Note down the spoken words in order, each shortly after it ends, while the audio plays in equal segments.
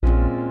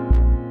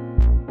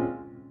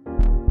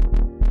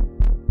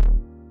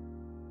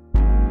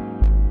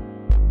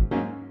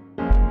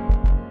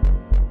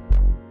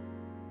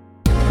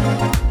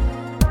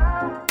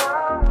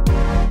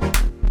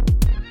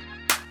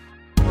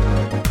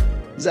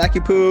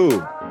Zaki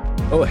Poo.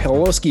 Oh,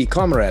 hello, ski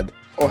comrade.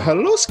 Oh,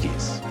 hello,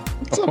 skis.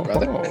 What's up,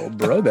 brother? Oh,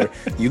 brother.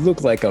 You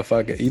look like a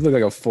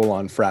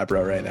full-on frat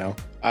bro right now.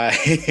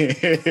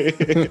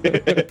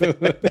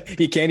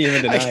 He can't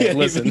even deny it.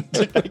 Listen.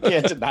 I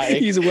can't deny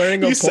it. He's wearing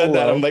a polo. You said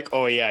that. I'm like,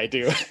 oh, yeah, I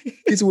do.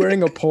 He's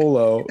wearing a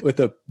polo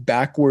with a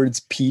backwards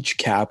peach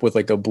cap with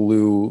like a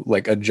blue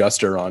like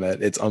adjuster on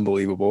it. It's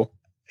unbelievable.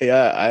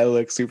 Yeah, I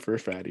look super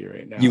fatty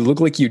right now. You look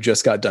like you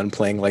just got done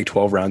playing like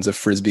 12 rounds of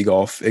Frisbee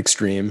golf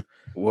extreme.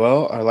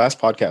 Well, our last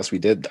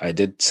podcast I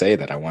did say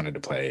that I wanted to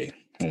play,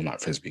 well,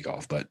 not Frisbee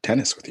golf, but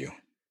tennis with you.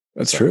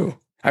 That's true.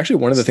 Actually,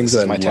 one of the things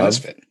that I love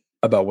fit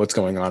about what's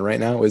going on right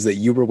now is that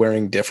you were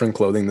wearing different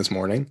clothing this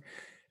morning,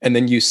 and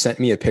then you sent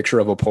me a picture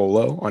of a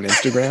polo on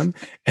Instagram,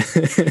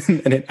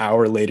 and an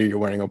hour later you're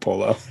wearing a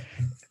polo.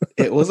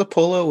 It was a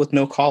polo with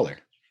no collar.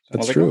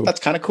 That's true. Like, oh, that's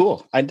kind of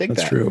cool. I dig that.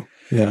 That's true.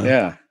 Yeah.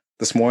 Yeah.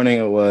 This morning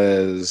it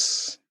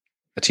was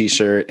a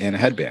t-shirt and a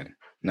headband.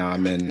 Now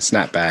I'm in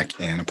snapback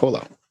and a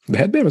polo. The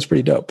headband was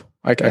pretty dope.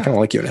 I kind of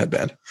like you in a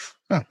headband.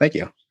 Oh, thank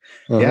you.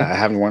 Yeah, I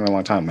haven't worn it in a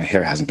long time. My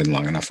hair hasn't been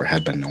long enough for a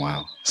headband in a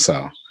while.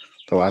 So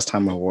the last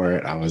time I wore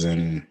it, I was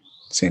in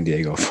San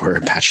Diego for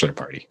a bachelor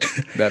party.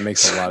 That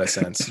makes a lot of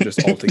sense.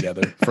 Just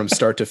altogether, from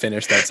start to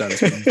finish, that sounds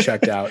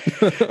checked out.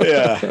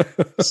 Yeah.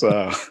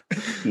 So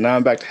now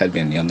I'm back to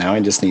headband. Now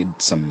I just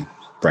need some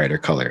brighter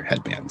color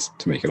headbands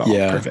to make it all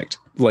perfect.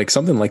 Like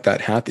something like that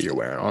hat that you're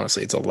wearing.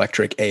 Honestly, it's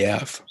electric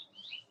AF.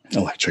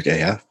 Electric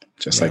AF,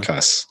 just like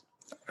us.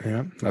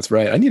 Yeah, that's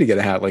right. I need to get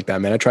a hat like that,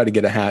 man. I tried to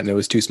get a hat and it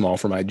was too small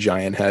for my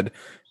giant head.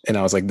 And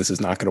I was like, this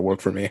is not going to work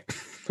for me.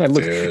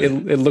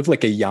 It looked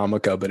like a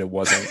yarmulke, but it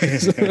wasn't.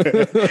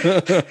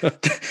 The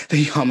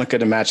yarmulke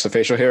to match the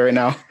facial hair right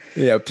now.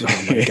 Yeah.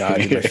 Oh my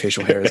God. Dude, my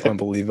facial hair is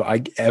unbelievable.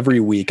 Every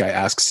week I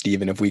ask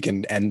Steven if we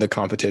can end the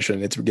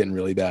competition. It's getting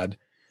really bad.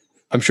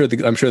 I'm sure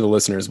the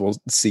listeners will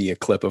see a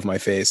clip of my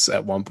face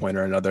at one point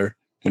or another.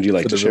 Would you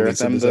like to share with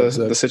them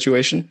the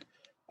situation?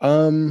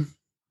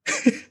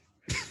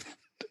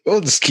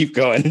 We'll just keep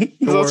going.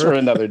 That's for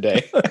another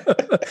day.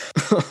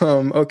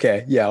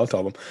 Okay. Yeah, I'll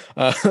tell them.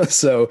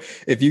 So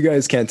if you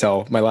guys can't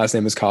tell, my last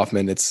name is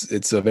Kaufman.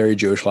 It's a very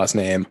Jewish last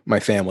name. My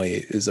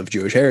family is of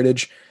Jewish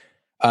heritage.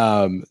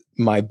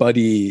 My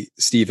buddy,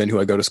 Steven,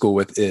 who I go to school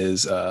with,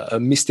 is a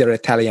Mr.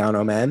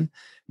 Italiano man,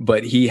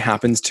 but he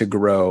happens to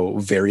grow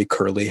very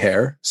curly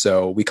hair.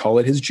 So we call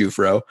it his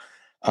Jufro.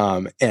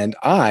 And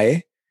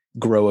I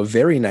grow a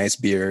very nice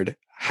beard.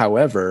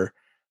 However,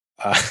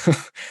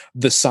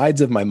 the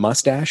sides of my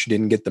mustache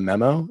didn't get the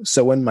memo.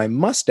 So when my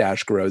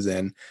mustache grows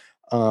in,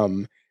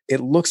 it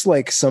looks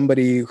like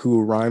somebody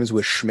who rhymes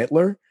with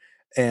Schmittler.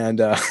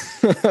 And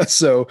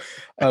so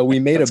we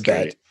made a bet.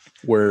 Great.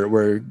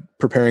 We're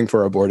preparing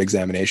for our board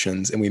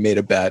examinations, and we made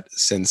a bet,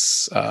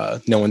 since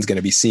no one's going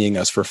to be seeing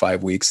us for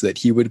 5 weeks, that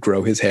he would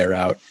grow his hair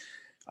out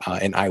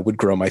and I would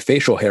grow my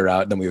facial hair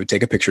out. Then we would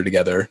take a picture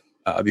together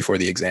before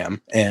the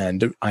exam.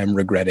 And I'm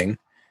regretting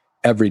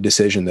every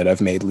decision that I've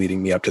made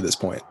leading me up to this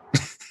point.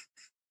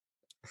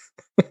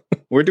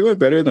 We're doing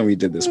better than we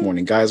did this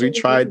morning. Guys, we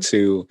tried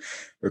to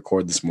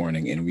record this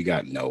morning and we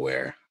got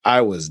nowhere.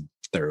 I was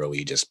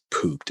thoroughly just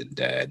pooped and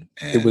dead.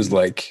 And it was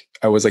like,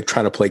 I was like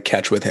trying to play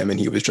catch with him and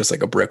he was just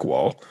like a brick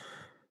wall.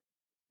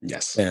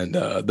 Yes. And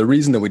the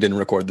reason that we didn't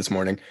record this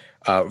morning,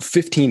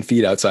 15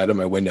 feet outside of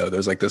my window,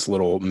 there's like this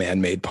little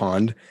man-made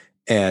pond,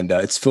 and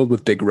it's filled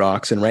with big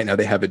rocks. And right now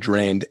they have it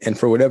drained. And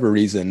for whatever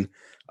reason,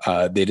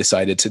 they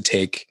decided to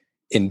take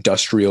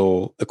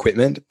industrial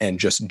equipment and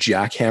just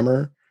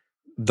jackhammer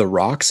the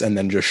rocks and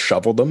then just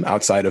shovel them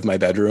outside of my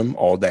bedroom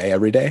all day,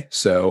 every day.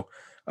 So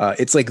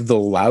it's like the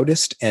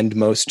loudest and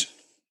most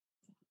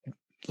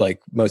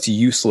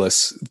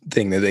useless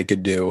thing that they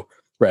could do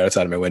right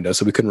outside of my window.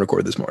 So we couldn't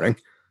record this morning.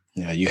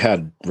 Yeah, you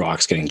had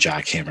rocks getting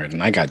jackhammered,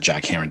 and I got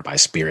jackhammered by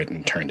Spirit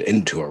and turned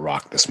into a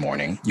rock this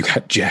morning. You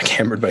got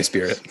jackhammered by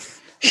Spirit?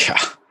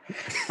 Yeah.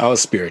 I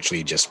was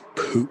spiritually just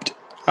pooped.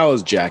 I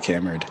was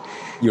jackhammered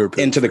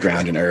into the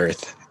ground and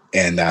earth,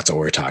 and that's what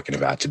we're talking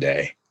about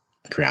today.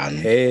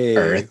 Ground,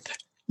 earth.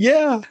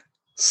 Yeah.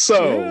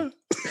 So.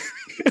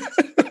 Yeah.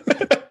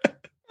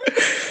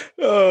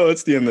 Oh,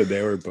 it's the end of the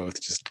day. We're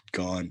both just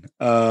gone.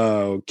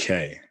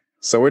 Okay.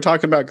 So we're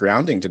talking about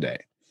grounding today.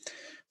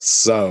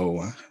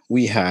 So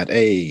we had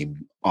a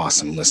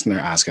awesome listener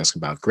ask us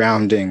about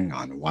grounding,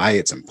 on why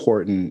it's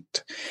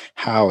important,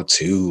 how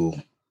to,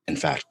 in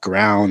fact,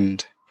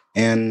 ground,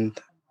 and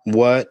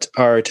what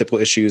are typical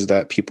issues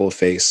that people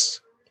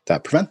face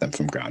that prevent them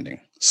from grounding.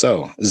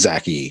 So,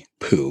 Zaki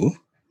Poo,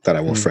 that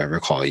I will forever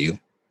call you,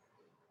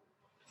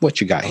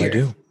 what you got here? I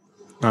do.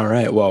 All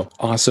right. Well,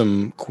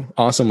 awesome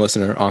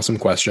listener. Awesome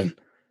question.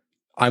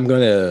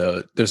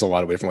 There's a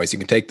lot of different ways you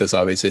can take this,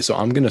 obviously. So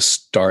I'm going to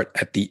start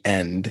at the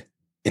end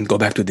and go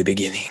back to the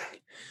beginning.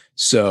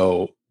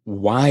 So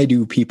why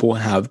do people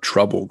have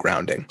trouble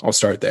grounding? I'll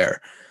start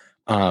there.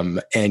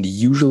 And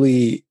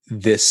usually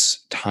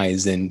this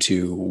ties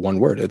into one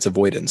word. It's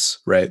avoidance,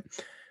 right?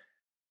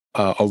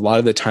 A lot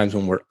of the times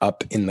when we're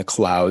up in the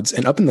clouds,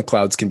 and up in the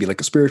clouds can be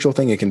like a spiritual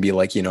thing. It can be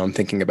like, I'm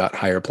thinking about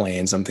higher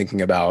planes. I'm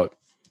thinking about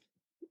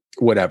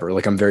whatever,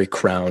 like I'm very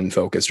crown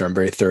focused, or I'm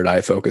very third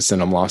eye focused,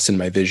 and I'm lost in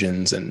my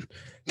visions and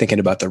thinking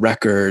about the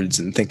records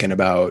and thinking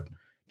about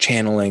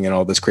channeling and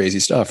all this crazy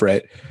stuff,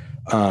 right?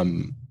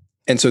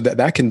 And so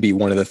that can be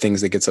one of the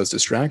things that gets us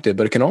distracted,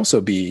 but it can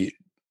also be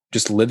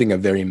just living a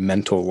very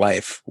mental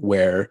life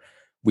where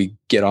we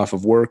get off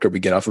of work or we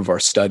get off of our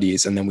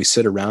studies, and then we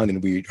sit around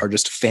and we are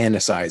just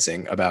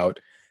fantasizing about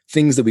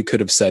things that we could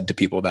have said to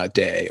people that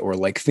day, or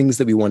like things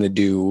that we want to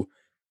do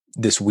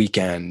this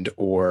weekend,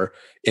 or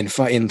in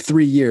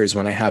 3 years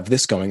when I have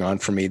this going on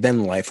for me,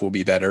 then life will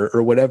be better,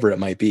 or whatever it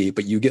might be.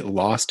 But you get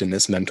lost in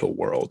this mental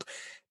world.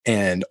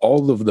 And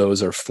all of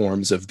those are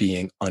forms of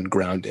being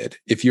ungrounded.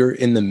 If you're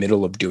in the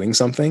middle of doing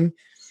something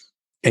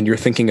and you're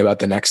thinking about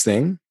the next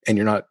thing and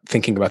you're not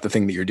thinking about the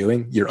thing that you're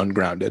doing, you're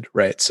ungrounded,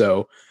 right?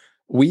 So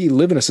we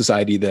live in a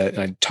society that,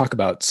 and I talk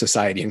about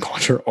society and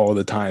culture all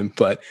the time,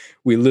 but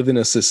we live in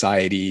a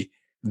society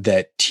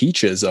that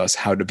teaches us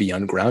how to be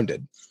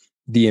ungrounded.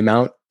 The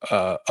amount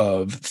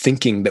of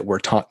thinking that we're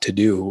taught to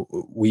do,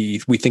 we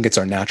think it's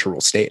our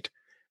natural state,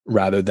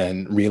 rather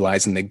than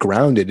realizing that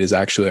grounded is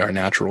actually our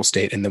natural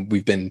state, and that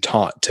we've been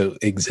taught to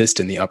exist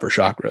in the upper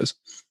chakras.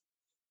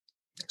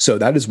 So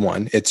that is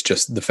one. It's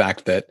just the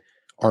fact that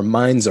our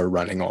minds are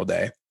running all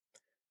day.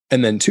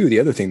 And then two, the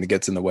other thing that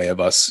gets in the way of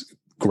us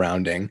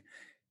grounding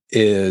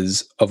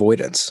is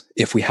avoidance.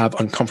 If we have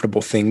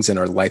uncomfortable things in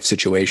our life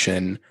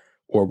situation,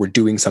 or we're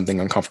doing something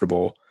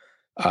uncomfortable,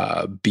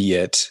 be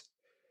it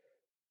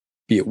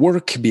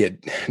work, be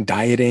it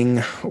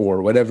dieting,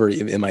 or whatever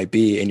it might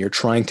be, and you're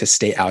trying to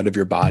stay out of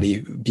your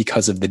body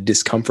because of the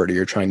discomfort, or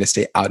you're trying to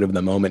stay out of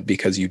the moment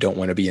because you don't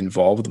want to be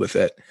involved with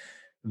it,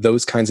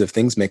 those kinds of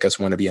things make us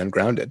want to be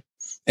ungrounded.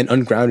 And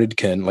ungrounded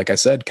can, like I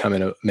said, come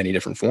in many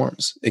different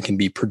forms. It can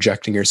be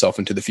projecting yourself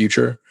into the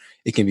future.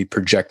 It can be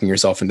projecting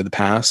yourself into the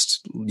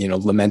past,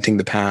 lamenting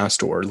the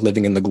past, or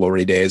living in the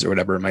glory days, or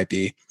whatever it might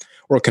be.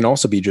 Or it can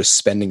also be just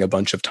spending a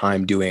bunch of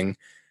time doing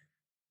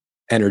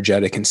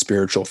energetic and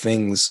spiritual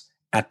things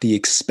at the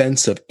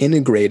expense of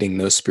integrating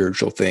those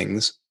spiritual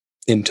things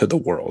into the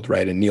world,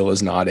 right? And Neil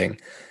is nodding,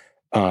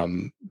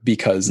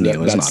 because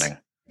Neil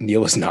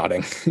is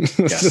nodding.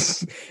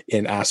 Yes.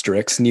 In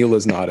asterisks, Neil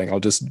is nodding.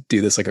 I'll just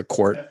do this like a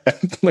court,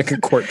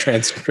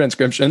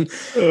 transcription.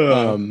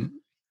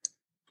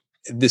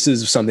 This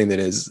is something that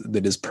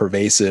is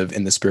pervasive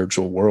in the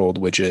spiritual world,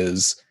 which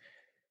is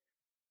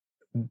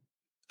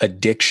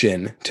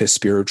addiction to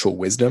spiritual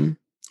wisdom,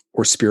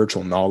 or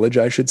spiritual knowledge,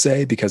 I should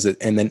say,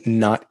 and then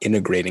not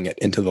integrating it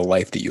into the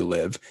life that you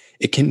live.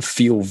 It can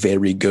feel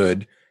very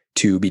good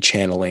to be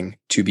channeling,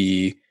 to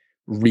be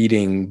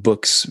reading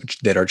books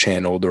that are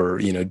channeled, or,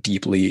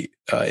 deeply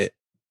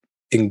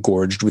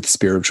engorged with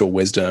spiritual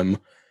wisdom,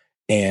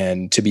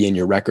 and to be in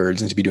your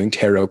records, and to be doing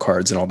tarot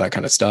cards and all that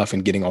kind of stuff,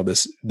 and getting all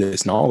this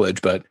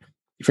knowledge. But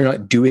if you're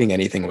not doing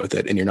anything with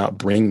it, and you're not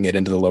bringing it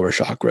into the lower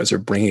chakras, or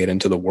bringing it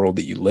into the world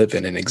that you live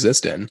in and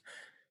exist in,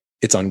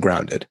 it's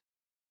ungrounded.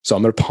 So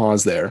I'm going to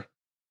pause there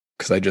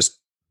because I just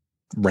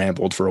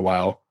rambled for a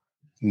while.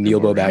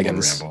 Neil Bo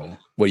Baggins,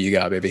 what do you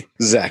got, baby?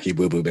 Zachy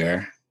Boo Boo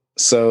Bear.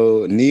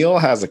 So Neil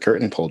has a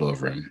curtain pulled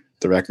over him.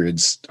 The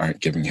records aren't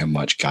giving him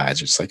much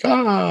guides. It's like,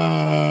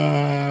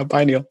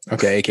 bye, Neil.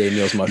 Okay, aka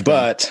Neil's much.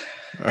 But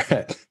all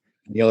right,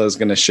 Neil is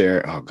going to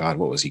share. Oh God,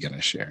 what was he going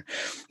to share?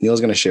 Neil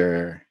is going to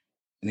share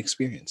an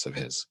experience of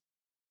his.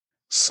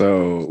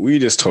 So we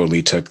just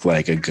totally took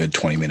like a good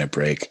 20-minute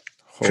break,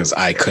 because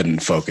I couldn't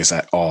focus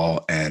at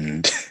all,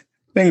 and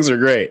things are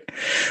great.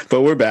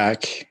 But we're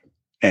back,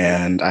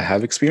 and I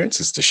have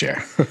experiences to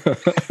share.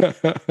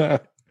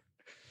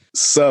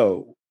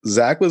 So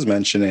Zach was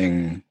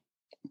mentioning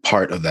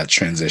part of that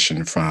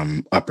transition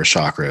from upper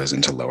chakras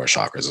into lower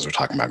chakras as we're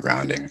talking about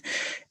grounding.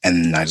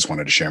 And I just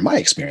wanted to share my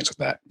experience with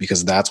that,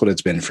 because that's what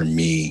it's been for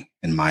me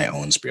in my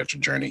own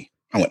spiritual journey.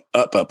 I went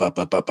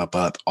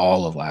up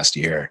all of last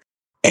year,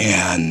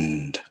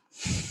 and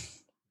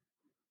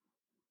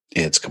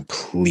it's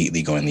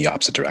completely going the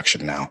opposite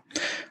direction now.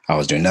 I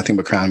was doing nothing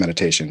but crown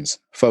meditations,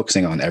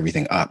 focusing on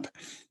everything up,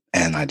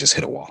 and I just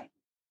hit a wall.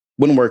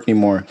 Wouldn't work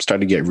anymore.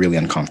 Started to get really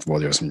uncomfortable.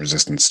 There was some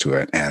resistance to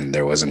it, and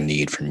there was a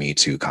need for me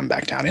to come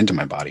back down into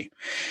my body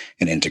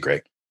and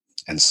integrate.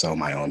 And so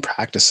my own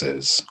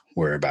practices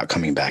were about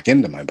coming back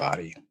into my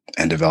body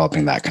and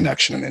developing that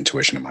connection and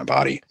intuition in my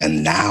body.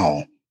 And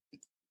now,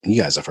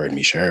 you guys have heard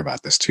me share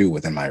about this too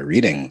within my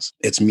readings.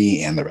 It's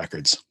me and the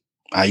records.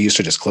 I used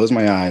to just close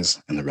my eyes,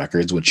 and the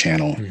records would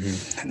channel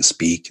and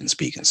speak and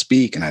speak and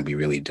speak, and I'd be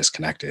really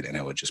disconnected, and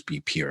it would just be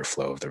pure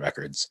flow of the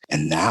records.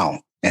 And now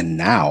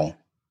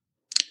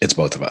it's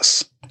both of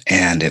us.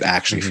 And it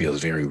actually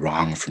feels very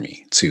wrong for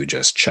me to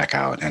just check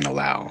out and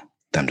allow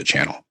them to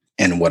channel.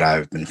 And what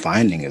I've been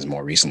finding is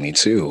more recently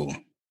too,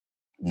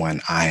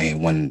 when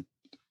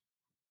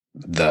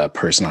the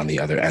person on the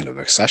other end of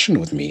a session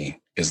with me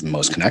is the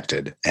most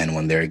connected, and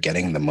when they're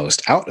getting the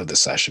most out of the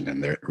session,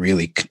 and they're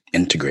really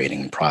integrating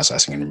and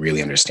processing and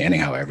really understanding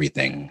how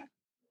everything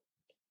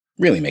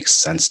really makes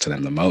sense to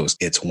them the most,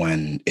 it's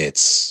when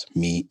it's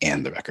me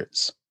and the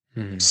records.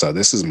 So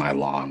this is my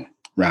long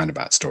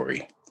roundabout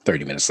story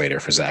 30 minutes later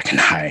for Zach and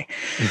I,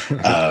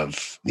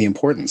 of the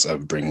importance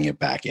of bringing it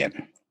back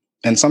in.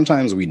 And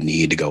sometimes we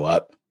need to go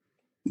up,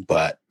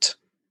 but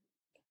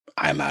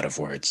I'm out of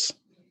words.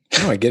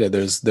 No, I get it.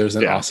 There's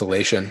an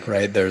oscillation,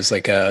 right? There's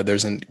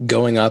an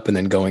going up and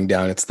then going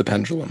down. It's the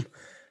pendulum.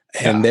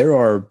 And there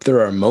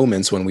are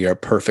moments when we are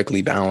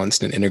perfectly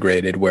balanced and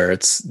integrated where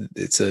it's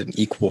an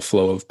equal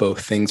flow of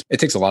both things. It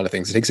takes a lot of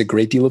things. It takes a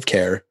great deal of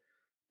care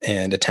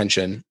and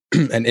attention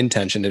and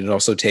intention. And it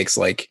also takes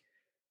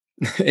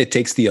it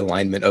takes the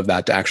alignment of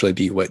that to actually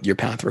be what your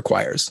path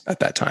requires at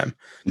that time.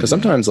 Because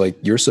sometimes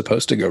you're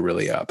supposed to go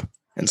really up,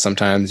 and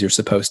sometimes you're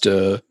supposed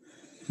to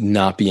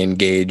not be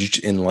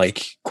engaged in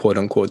quote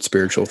unquote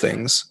spiritual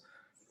things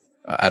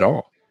at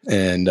all.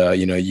 And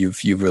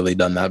you've really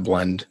done that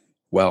blend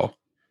well.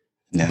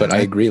 Yeah. But I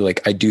agree.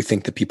 I do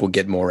think that people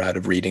get more out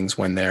of readings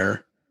when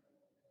they're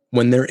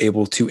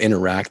able to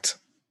interact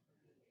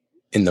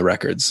in the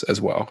records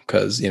as well.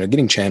 Because,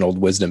 getting channeled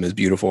wisdom is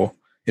beautiful.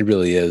 It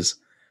really is.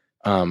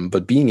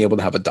 But being able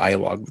to have a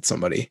dialogue with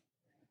somebody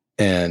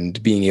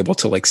and being able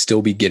to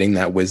still be getting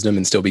that wisdom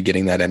and still be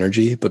getting that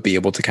energy, but be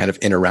able to kind of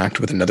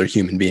interact with another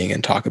human being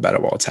and talk about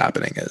it while it's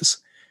happening is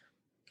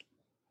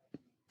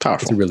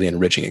powerful. It's a really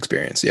enriching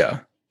experience.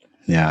 Yeah.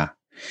 Yeah.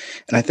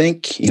 And I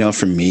think,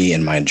 for me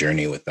in my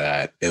journey with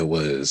that, it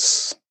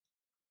was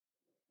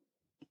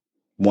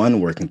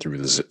one, working through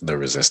the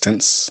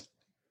resistance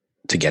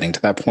to getting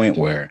to that point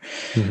where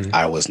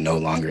I was no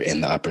longer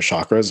in the upper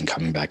chakras and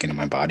coming back into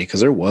my body.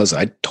 Because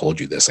I told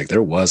you this,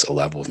 there was a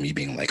level of me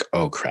being like,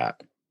 oh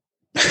crap,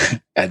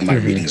 and my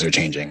readings are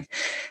changing.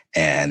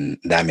 And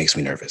that makes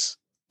me nervous.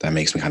 That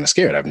makes me kind of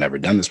scared. I've never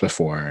done this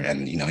before.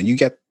 And,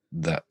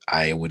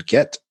 I would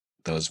get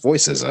those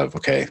voices of,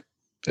 okay,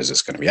 is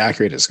this going to be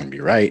accurate? Is this going to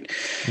be right?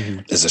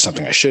 Is there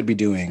something I should be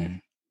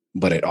doing?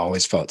 But it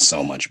always felt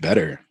so much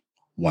better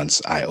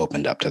once I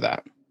opened up to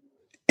that.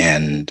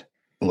 And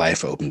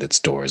life opened its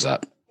doors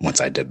up once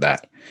I did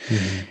that.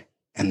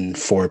 And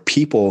for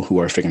people who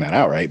are figuring that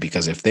out, right?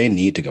 Because if they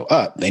need to go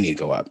up, they need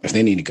to go up. If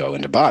they need to go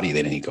into body,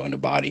 they need to go into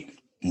body.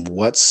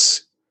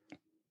 What's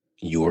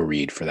your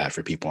read for that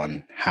for people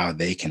on how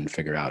they can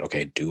figure out,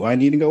 okay, do I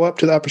need to go up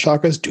to the upper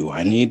chakras? Do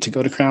I need to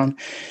go to crown?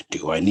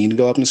 Do I need to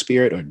go up in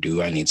spirit, or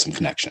do I need some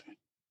connection?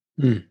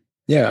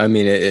 Yeah. I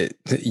mean,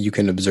 you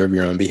can observe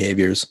your own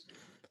behaviors.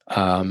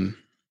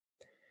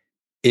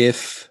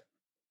 If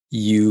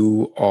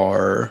you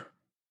are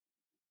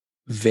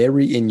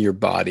very in your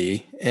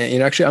body,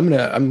 and actually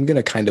I'm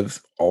gonna kind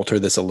of alter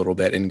this a little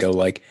bit and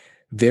go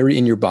very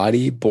in your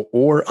body,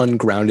 or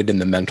ungrounded in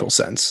the mental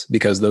sense,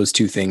 because those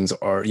two things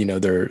are,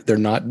 they're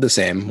not the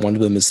same. One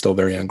of them is still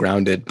very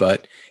ungrounded,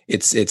 but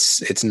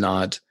it's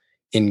not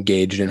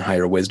engaged in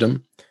higher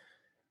wisdom.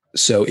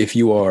 So if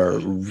you are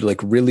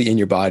really in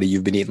your body,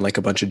 you've been eating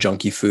a bunch of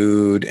junky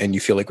food and you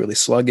feel really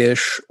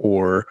sluggish,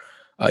 or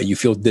you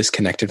feel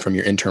disconnected from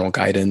your internal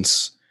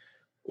guidance,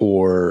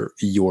 or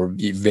you're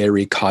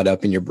very caught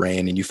up in your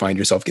brain and you find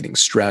yourself getting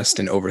stressed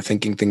and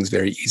overthinking things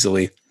very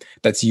easily,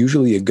 that's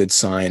usually a good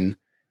sign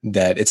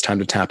that it's time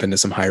to tap into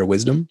some higher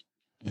wisdom.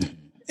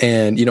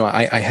 And,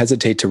 I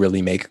hesitate to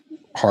really make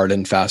hard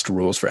and fast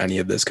rules for any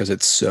of this because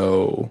it's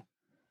so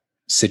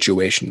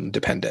situation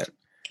dependent.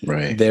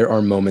 Right. There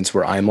are moments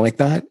where I'm like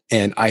that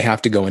and I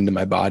have to go into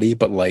my body,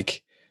 but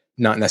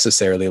not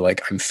necessarily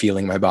I'm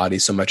feeling my body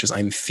so much as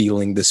I'm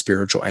feeling the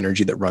spiritual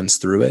energy that runs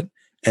through it.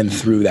 And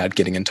through that,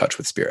 getting in touch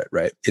with spirit,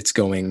 right? It's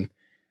going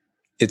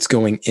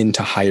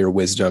into higher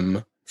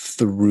wisdom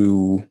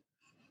through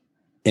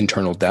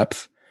internal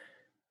depth.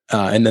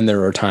 And then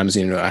there are times,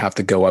 I have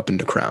to go up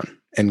into crown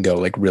and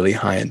go really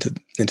high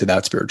into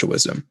that spiritual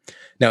wisdom.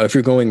 Now, if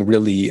you're going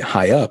really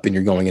high up and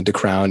you're going into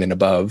crown and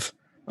above,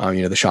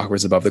 the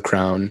chakras above the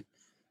crown,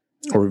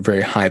 or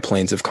very high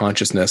planes of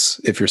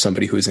consciousness, if you're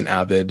somebody who is an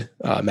avid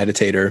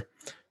meditator,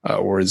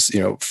 or is,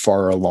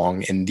 far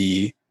along in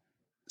the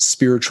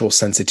spiritual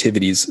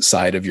sensitivities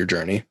side of your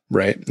journey,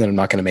 right? And I'm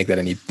not going to make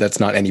that's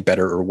not any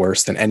better or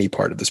worse than any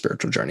part of the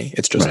spiritual journey.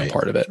 It's just a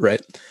part of it,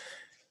 right?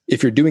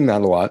 If you're doing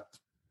that a lot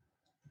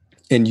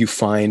and you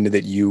find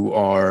that you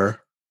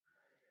are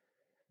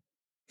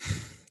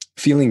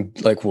feeling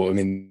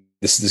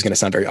this is going to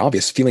sound very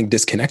obvious, feeling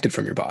disconnected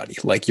from your body,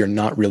 you're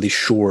not really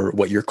sure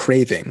what you're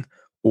craving,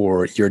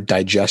 or your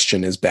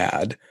digestion is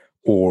bad,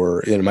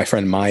 or, my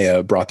friend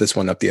Maya brought this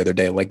one up the other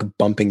day,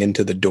 bumping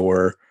into the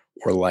door,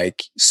 or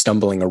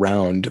stumbling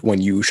around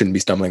when you shouldn't be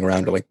stumbling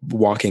around, or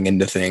walking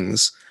into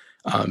things.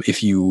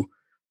 If you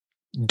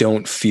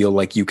don't feel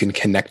like you can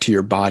connect to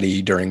your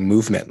body during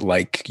movement,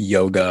 like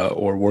yoga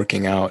or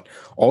working out,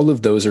 all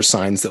of those are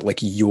signs that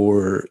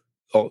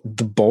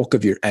the bulk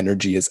of your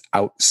energy is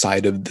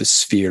outside of the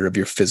sphere of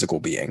your physical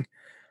being.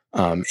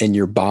 And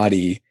your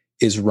body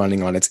is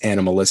running on its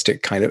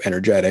animalistic kind of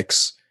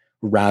energetics,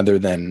 rather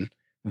than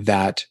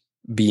that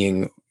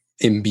being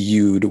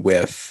imbued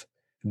with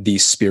the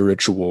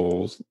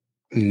spiritual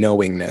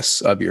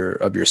knowingness of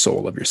your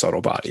soul, of your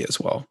subtle body as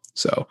well.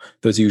 So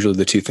those are usually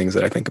the two things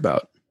that I think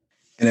about.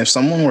 And if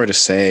someone were to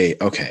say,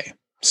 okay,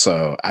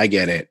 so I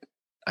get it,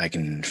 I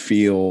can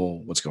feel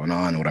what's going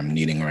on, what I'm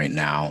needing right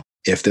now,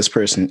 if this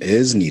person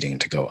is needing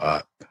to go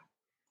up,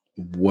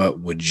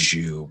 what's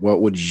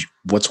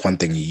one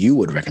thing you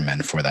would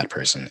recommend for that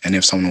person? And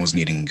if someone was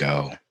needing to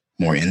go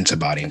more into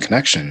body and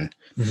connection,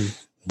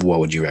 what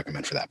would you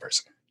recommend for that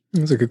person?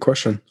 That's a good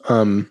question.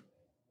 God,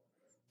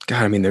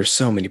 I mean, there's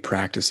so many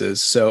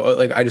practices. So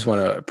like, I just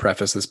want to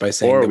preface this by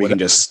saying, or we can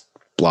just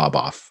blob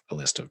off a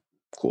list of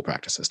cool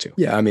practices too.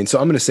 Yeah. I mean, so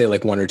I'm going to say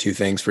like one or two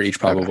things for each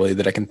probably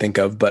that I can think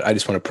of, but I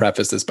just want to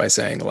preface this by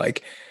saying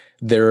like,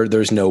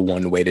 there's no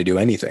one way to do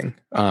anything.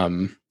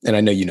 And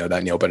I know you know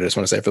that, Neil, but I just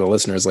want to say for the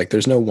listeners, like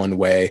there's no one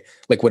way,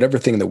 like whatever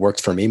thing that works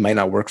for me might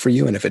not work for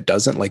you. And if it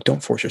doesn't, like,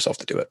 don't force yourself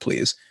to do it,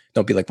 please.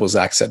 Don't be like, well,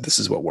 Zach said this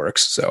is what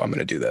works, so I'm going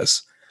to do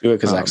this. Do it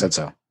because Zach said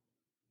so.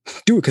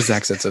 Do it because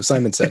Zach said so.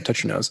 Simon said,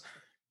 touch your nose.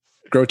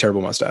 Grow a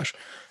terrible mustache.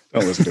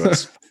 Don't listen to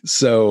us.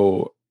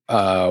 So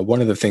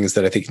one of the things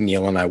that I think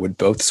Neil and I would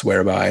both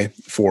swear by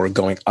for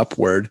going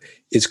upward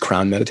is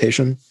crown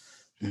meditation.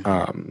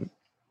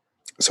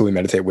 So we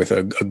meditate with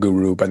a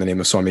guru by the name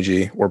of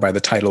Swamiji, or by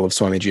the title of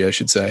Swamiji, I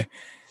should say.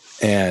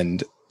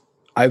 And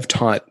I've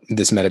taught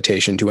this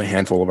meditation to a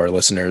handful of our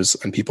listeners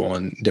and people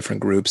in different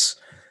groups.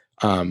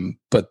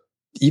 But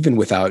even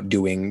without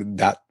doing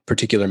that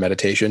particular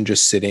meditation,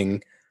 just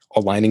sitting,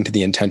 aligning to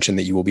the intention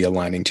that you will be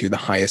aligning to the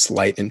highest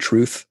light and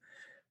truth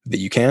that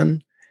you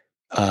can,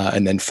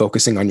 and then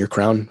focusing on your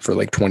crown for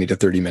like 20 to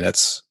 30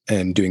 minutes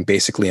and doing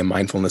basically a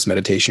mindfulness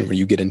meditation where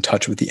you get in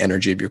touch with the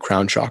energy of your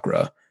crown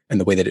chakra and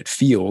the way that it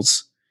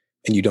feels.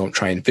 And you don't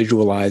try and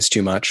visualize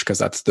too much because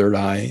that's third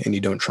eye, and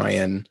you don't try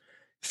and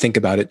think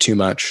about it too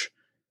much.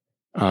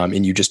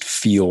 And you just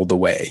feel the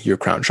way your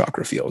crown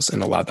chakra feels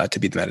and allow that to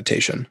be the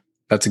meditation.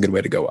 That's a good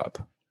way to go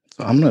up.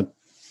 So I'm going to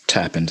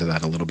tap into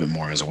that a little bit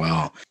more as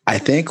well. I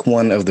think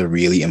one of the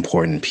really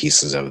important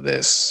pieces of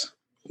this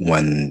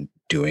when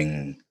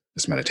doing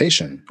this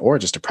meditation, or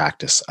just a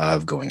practice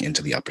of going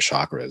into the upper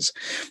chakras,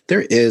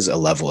 there is a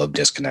level of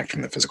disconnect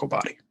from the physical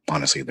body.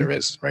 Honestly, there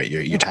is, right?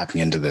 You're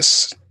tapping into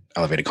this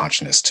elevated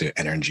consciousness, to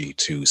energy,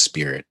 to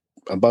spirit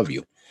above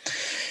you.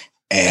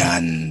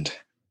 And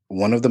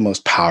one of the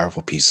most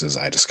powerful pieces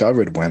I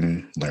discovered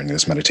when learning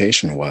this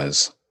meditation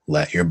was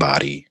let your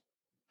body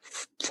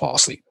fall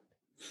asleep,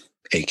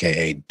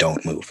 AKA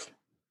don't move.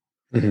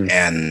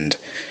 And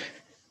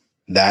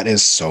that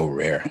is so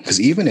rare, because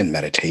even in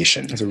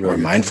meditation or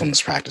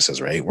mindfulness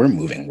practices, right, we're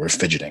moving, we're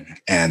fidgeting.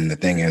 And the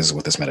thing is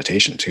with this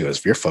meditation too, is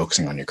if you're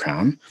focusing on your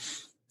crown,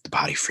 the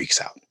body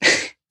freaks out.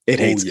 It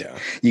hates it.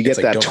 You get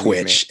that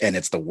twitch, and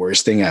it's the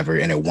worst thing ever,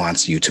 and it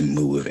wants you to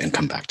move and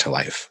come back to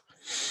life.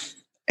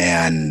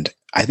 And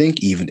I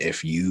think even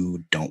if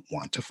you don't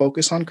want to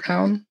focus on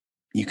crown,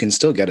 you can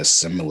still get a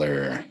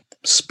similar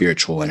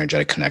spiritual,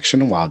 energetic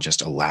connection while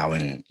just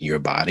allowing your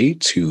body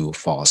to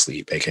fall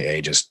asleep,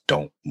 aka just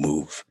don't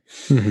move.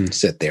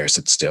 Sit there,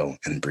 sit still,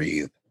 and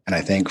breathe. And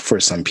I think for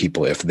some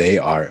people, if they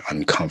are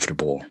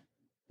uncomfortable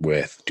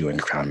with doing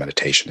crown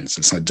meditations,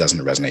 it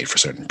doesn't resonate for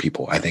certain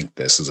people, I think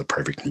this is a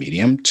perfect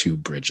medium to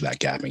bridge that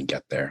gap and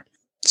get there.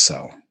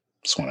 So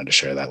just wanted to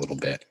share that little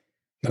bit.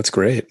 That's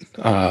great.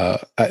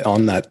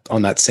 On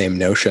that same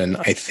notion,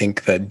 I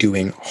think that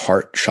doing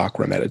heart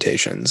chakra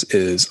meditations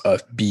is a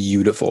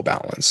beautiful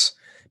balance.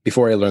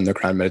 Before I learned the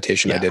crown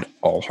meditation, I did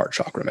all heart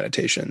chakra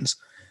meditations.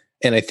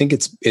 And I think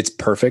it's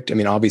perfect. I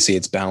mean, obviously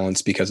it's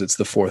balanced because it's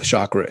the fourth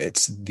chakra.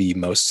 It's the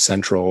most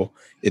central.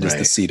 It is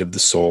the seat of the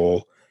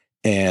soul.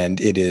 And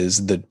it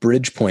is the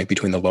bridge point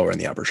between the lower and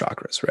the upper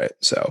chakras, right?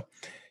 So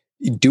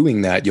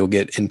doing that, you'll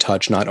get in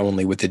touch not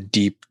only with a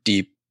deep,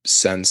 deep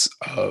sense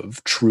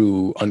of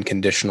true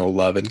unconditional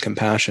love and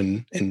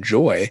compassion and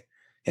joy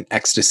and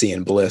ecstasy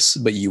and bliss,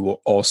 but you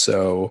will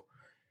also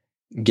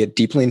get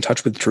deeply in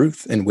touch with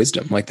truth and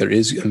wisdom. Like there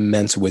is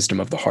immense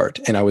wisdom of the heart.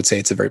 And I would say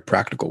it's a very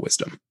practical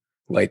wisdom.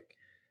 Like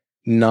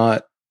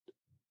not,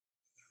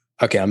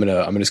 okay, I'm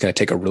just going to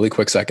take a really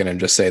quick second and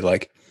just say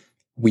like,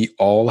 we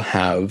all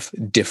have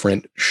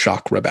different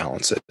chakra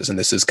balances. And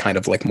this is kind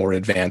of like more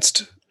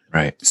advanced,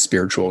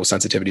 spiritual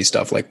sensitivity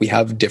stuff. Like we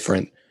have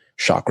different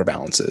chakra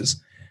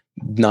balances.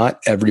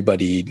 Not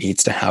everybody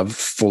needs to have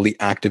fully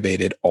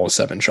activated all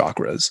 7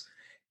 chakras.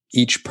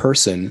 Each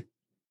person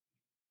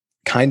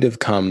kind of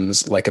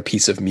comes like a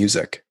piece of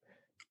music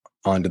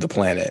onto the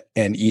planet,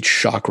 and each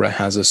chakra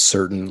has a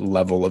certain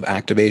level of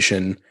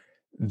activation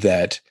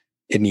that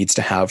it needs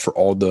to have for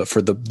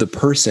the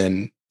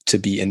person to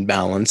be in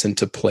balance and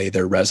to play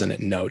their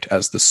resonant note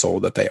as the soul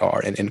that they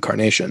are in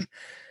incarnation.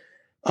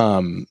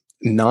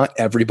 Not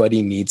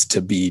everybody needs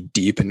to be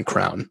deep in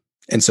crown.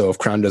 And so if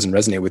crown doesn't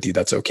resonate with you,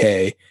 that's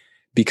okay,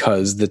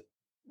 because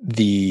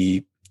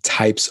the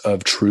types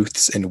of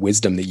truths and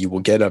wisdom that you will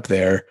get up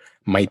there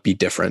might be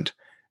different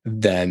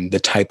than the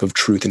type of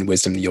truth and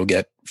wisdom that you'll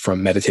get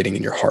from meditating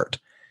in your heart.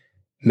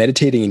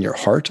 Meditating in your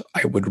heart,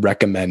 I would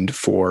recommend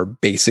for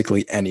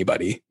basically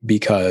anybody,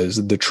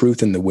 because the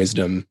truth and the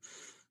wisdom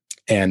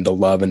and the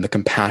love and the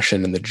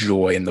compassion and the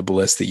joy and the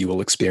bliss that you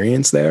will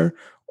experience there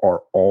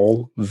are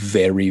all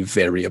very,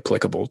 very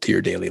applicable to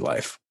your daily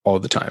life all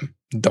the time.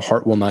 The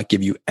heart will not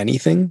give you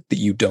anything that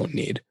you don't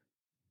need.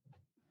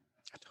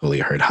 I Well,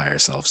 you heard higher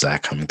self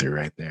Zach coming through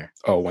right there.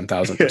 Oh,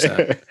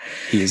 1000%.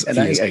 He And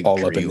I is all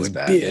up agree in this with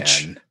that,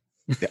 bitch. man.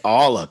 They're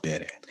all up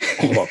in it.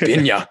 All up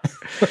in ya.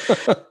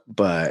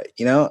 But,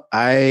 you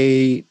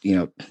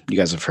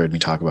guys have heard me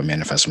talk about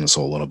Manifest from the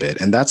Soul a little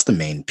bit, and that's the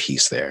main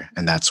piece there.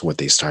 And that's what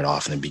they start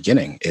off in the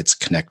beginning. It's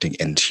connecting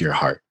into your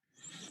heart.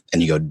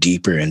 And you go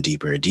deeper and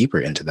deeper and deeper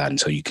into that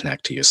until you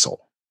connect to your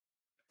soul.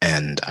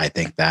 And I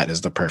think that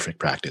is the perfect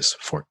practice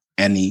for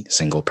any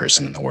single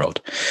person in the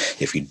world.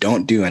 If you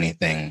don't do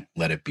anything,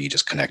 let it be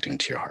just connecting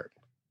to your heart.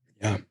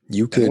 Yeah.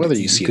 You could, and whether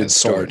you see it as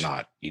soul or start,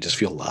 not, you just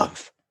feel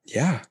love.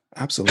 Yeah,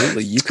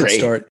 absolutely.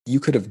 You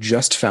could have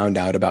just found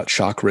out about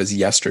chakras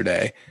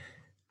yesterday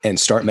and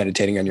start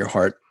meditating on your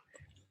heart.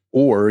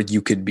 Or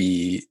you could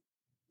be,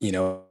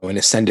 an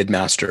ascended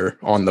master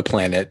on the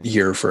planet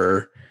here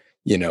for,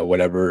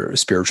 whatever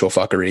spiritual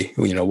fuckery,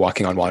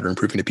 walking on water and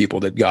proving to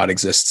people that God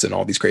exists and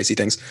all these crazy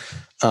things,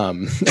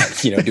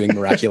 doing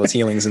miraculous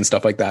healings and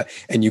stuff like that.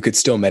 And you could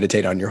still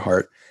meditate on your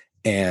heart.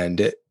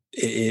 And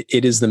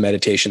it is the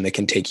meditation that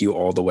can take you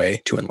all the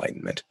way to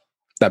enlightenment.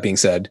 That being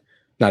said,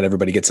 not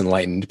everybody gets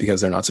enlightened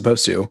because they're not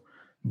supposed to,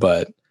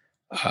 but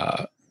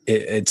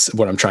it's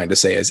what I'm trying to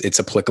say is it's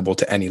applicable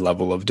to any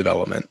level of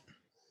development.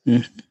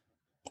 Mm-hmm.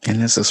 And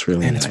this is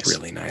really nice. It's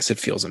really nice. It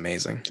feels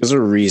amazing. There's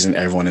a reason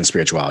everyone in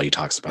spirituality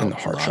talks about the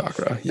heart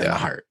chakra. Yeah. And the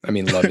heart. I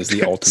mean, love is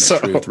the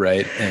ultimate truth,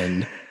 right?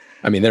 And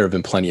I mean, there have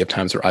been plenty of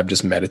times where I've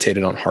just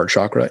meditated on heart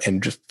chakra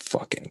and just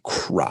fucking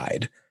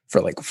cried for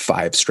like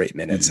 5 straight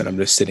minutes. And I'm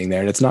just sitting there,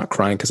 and it's not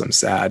crying because I'm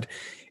sad.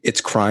 It's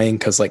crying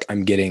because like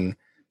I'm getting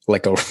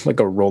like a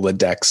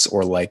Rolodex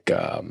or like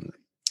a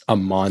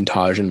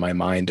montage in my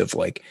mind of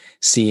like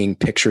seeing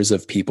pictures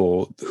of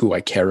people who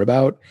I care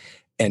about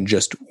and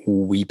just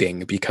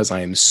weeping because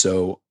I am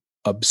so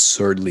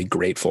absurdly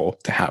grateful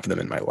to have them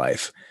in my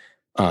life,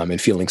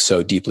 and feeling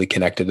so deeply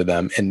connected to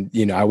them. And,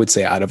 I would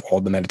say out of all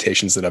the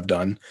meditations that I've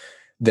done,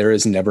 there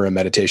is never a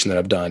meditation that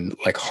I've done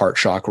like heart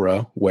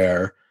chakra,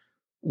 where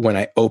when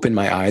I open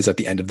my eyes at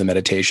the end of the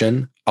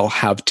meditation, I'll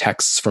have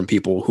texts from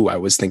people who I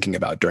was thinking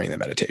about during the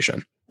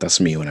meditation. That's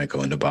me when I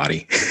go into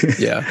body.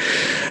 Yeah.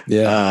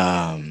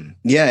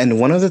 Yeah. And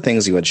one of the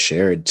things you had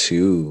shared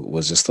too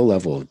was just the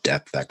level of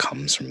depth that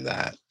comes from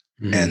that.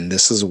 Mm-hmm. And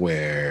this is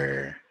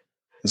where,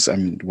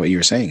 what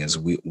you're saying is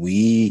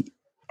we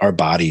our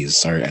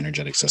bodies, our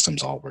energetic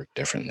systems all work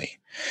differently.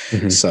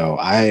 Mm-hmm. So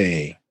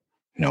I,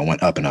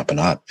 went up and up and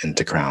up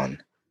into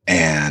Crown,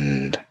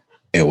 and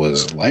it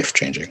was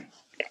life-changing.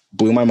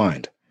 Blew my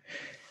mind.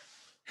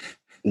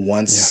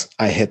 Once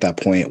I hit that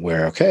point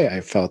where, okay,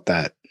 I felt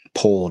that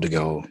pull to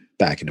go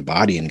back into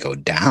body and go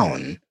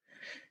down,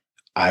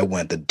 I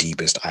went the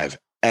deepest I've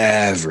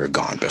ever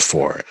gone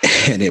before,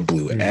 and it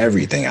blew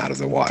everything out of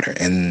the water.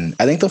 And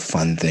I think the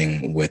fun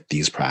thing with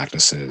these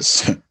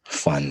practices,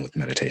 fun with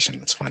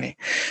meditation, it's funny,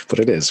 but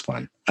it is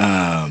fun.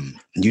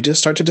 You just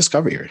start to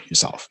discover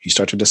yourself. You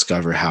start to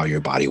discover how your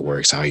body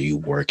works, how you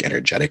work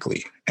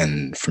energetically.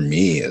 And for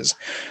me is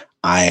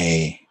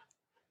I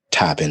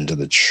tap into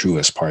the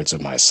truest parts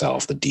of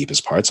myself, the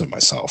deepest parts of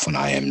myself, when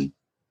I am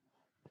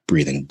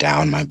breathing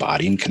down my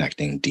body and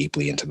connecting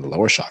deeply into the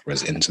lower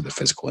chakras, into the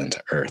physical,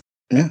 into earth.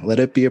 Yeah, let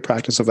it be a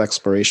practice of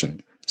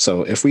exploration.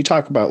 So if we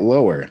talk about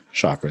lower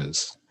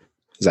chakras,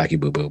 Zachy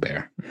Boo Boo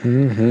Bear.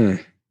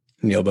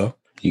 Mm-hmm. Neilbo.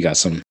 You got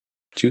some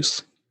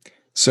juice?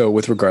 So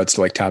with regards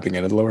to like tapping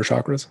into the lower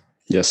chakras?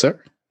 Yes,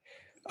 sir.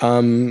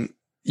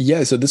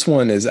 Yeah, so this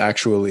one is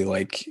actually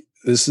like,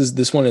 this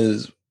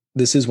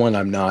is one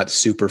I'm not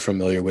super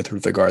familiar with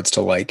regards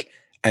to like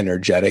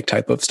energetic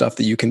type of stuff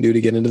that you can do to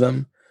get into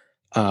them.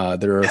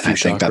 There are a few chakras. I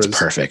think that's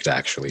perfect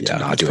actually, to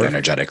not do it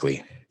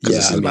energetically, because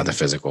this is about the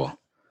physical.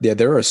 Yeah,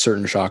 there are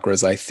certain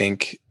chakras I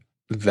think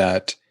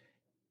that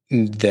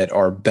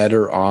are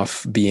better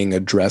off being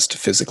addressed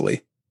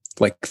physically,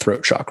 like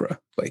throat chakra.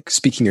 Like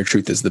speaking your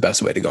truth is the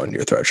best way to go into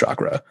your throat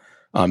chakra,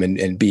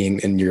 and being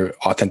in your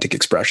authentic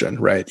expression,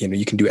 right?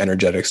 You can do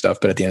energetic stuff,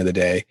 but at the end of the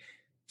day,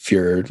 if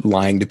you're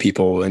lying to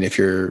people and if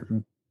you're,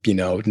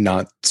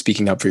 not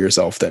speaking up for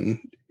yourself,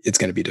 then it's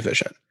going to be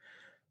deficient.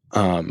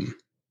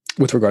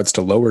 With regards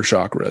to lower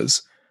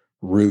chakras,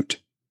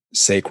 root,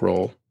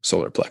 sacral,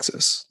 solar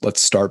plexus.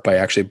 Let's start by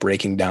actually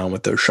breaking down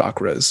what those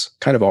chakras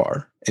kind of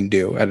are and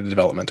do at a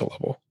developmental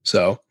level.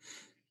 So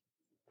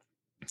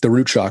the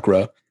root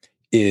chakra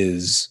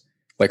is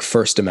like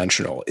first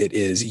dimensional. It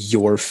is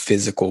your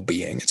physical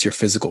being. It's your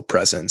physical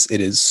presence.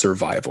 It is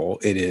survival.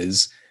 It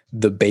is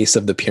the base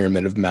of the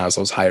pyramid of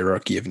Maslow's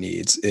hierarchy of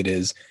needs. It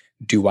is,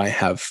 do I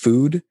have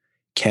food?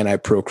 Can I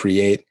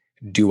procreate?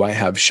 Do I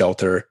have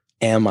shelter?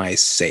 Am I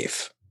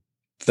safe?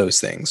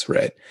 Those things,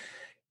 right?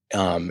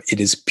 It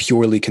is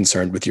purely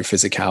concerned with your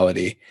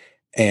physicality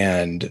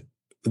and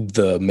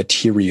the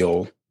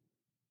material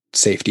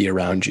safety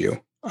around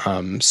you.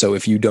 So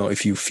if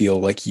you feel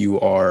like you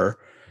are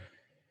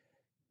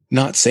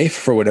not safe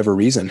for whatever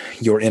reason,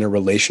 you're in a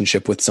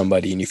relationship with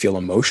somebody and you feel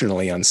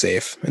emotionally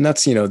unsafe, and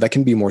that's, that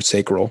can be more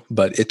sacral,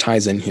 but it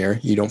ties in here.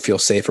 You don't feel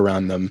safe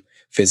around them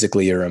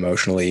physically or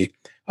emotionally.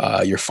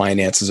 Your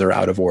finances are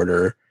out of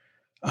order.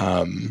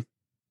 You're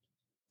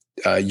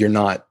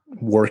not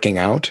working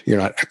out, you're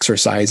not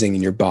exercising,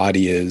 and your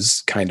body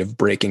is kind of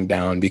breaking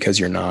down because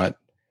you're not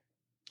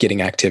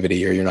getting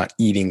activity or you're not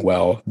eating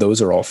well,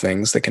 those are all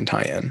things that can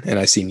tie in. And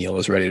I see Neil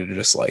is ready to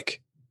just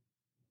like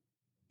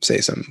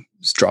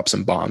drop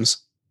some bombs.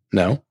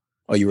 No?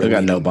 Oh, you were I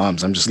got no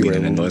bombs. I'm just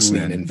leaning and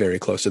listening. Leaning very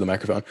close to the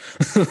microphone.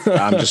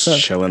 I'm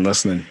just chilling,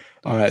 listening.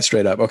 All right,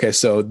 straight up. Okay,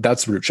 so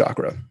that's root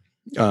chakra.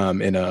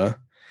 In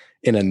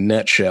a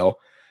nutshell,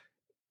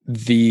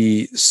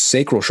 the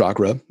sacral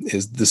chakra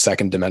is the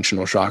second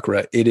dimensional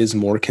chakra. It is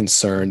more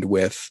concerned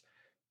with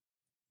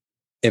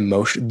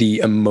the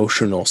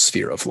emotional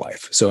sphere of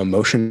life. So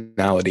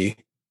emotionality,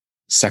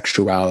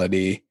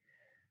 sexuality,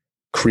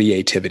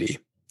 creativity.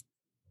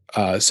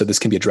 So this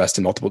can be addressed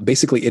in multiple.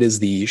 Basically, it is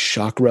the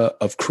chakra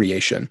of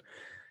creation.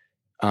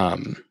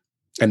 And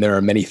there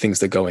are many things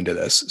that go into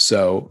this.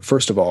 So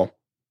first of all,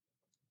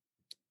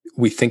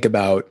 we think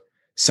about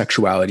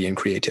sexuality and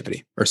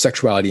creativity, or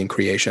sexuality and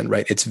creation,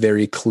 right? It's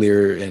very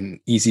clear and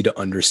easy to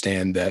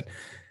understand that,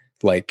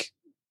 like,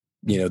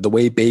 the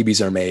way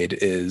babies are made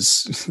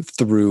is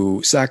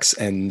through sex,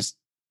 and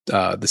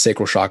the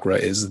sacral chakra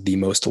is the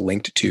most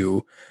linked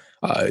to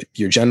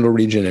your genital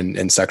region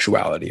and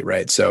sexuality,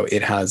 right? So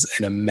it has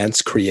an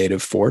immense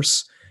creative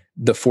force,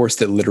 the force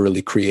that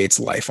literally creates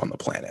life on the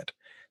planet.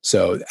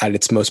 So at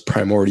its most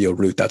primordial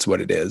root, that's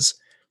what it is.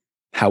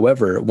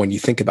 However, when you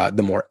think about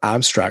the more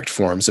abstract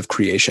forms of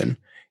creation,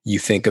 you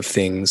think of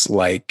things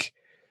like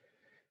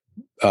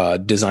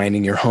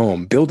designing your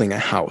home, building a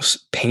house,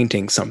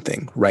 painting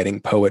something, writing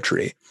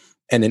poetry.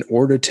 And in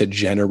order to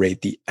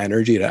generate the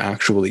energy to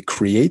actually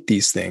create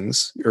these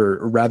things, or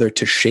rather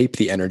to shape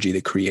the energy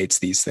that creates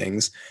these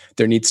things,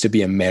 there needs to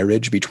be a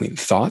marriage between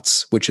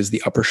thoughts, which is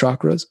the upper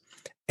chakras,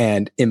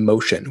 and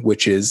emotion,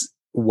 which is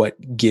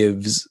what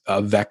gives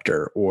a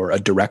vector or a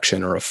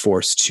direction or a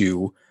force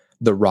to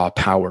the raw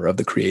power of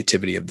the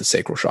creativity of the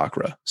sacral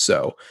chakra.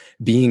 So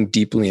being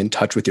deeply in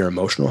touch with your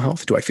emotional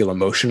health. Do I feel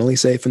emotionally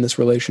safe in this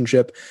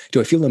relationship?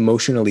 Do I feel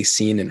emotionally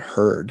seen and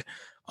heard?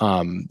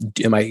 Am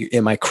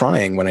I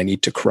crying when I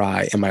need to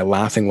cry? Am I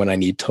laughing when I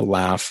need to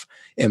laugh?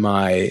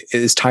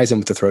 This ties in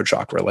with the throat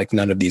chakra. Like,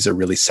 none of these are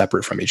really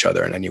separate from each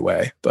other in any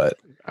way. But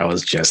I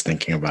was just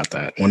thinking about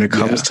that. When it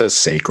comes to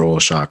sacral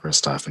chakra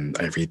stuff and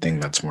everything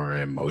that's more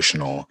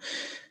emotional,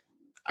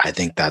 I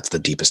think that's the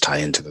deepest tie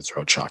into the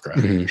throat chakra.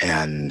 Mm-hmm.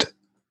 And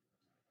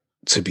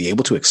to be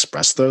able to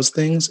express those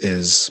things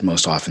is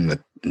most often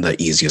the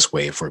easiest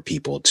way for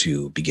people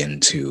to begin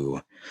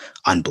to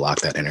unblock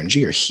that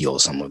energy or heal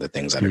some of the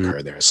things that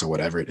occur there. So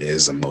whatever it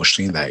is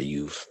emotionally that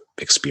you've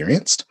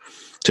experienced,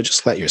 to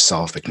just let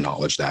yourself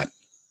acknowledge that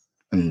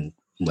and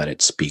let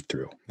it speak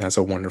through. That's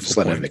a wonderful just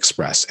let it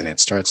express, and it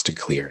starts to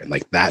clear. And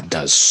like, that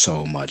does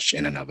so much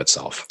in and of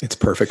itself. It's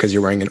perfect because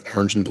you're wearing an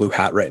orange and blue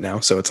hat right now.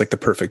 So it's like the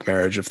perfect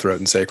marriage of throat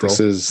and sacral. This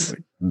is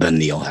the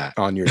Neil hat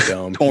on your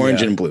dome.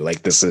 Orange and blue.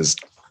 Like, this is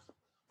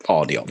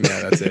all Neil.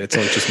 Yeah, that's it. It's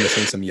only just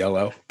missing some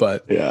yellow.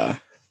 But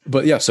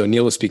yeah, so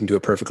Neil is speaking to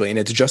it perfectly. And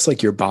it's just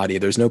like your body.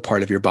 There's no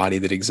part of your body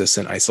that exists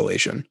in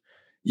isolation.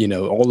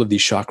 All of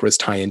these chakras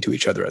tie into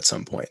each other at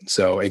some point.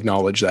 So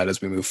acknowledge that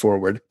as we move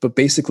forward. But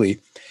basically,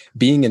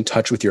 being in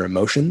touch with your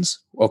emotions.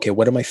 Okay,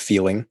 what am I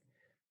feeling?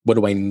 What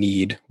do I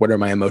need? What are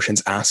my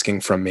emotions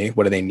asking from me?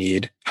 What do they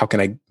need? How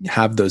can I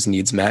have those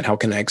needs met? How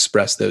can I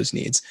express those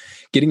needs?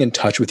 Getting in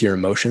touch with your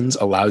emotions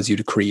allows you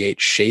to create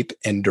shape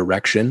and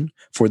direction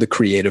for the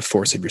creative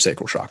force of your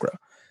sacral chakra,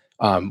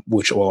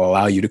 which will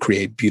allow you to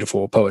create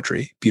beautiful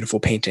poetry, beautiful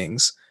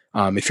paintings.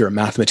 If you're a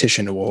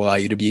mathematician, it will allow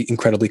you to be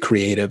incredibly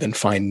creative and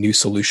find new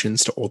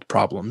solutions to old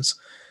problems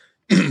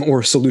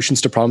or solutions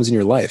to problems in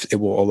your life. It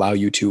will allow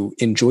you to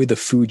enjoy the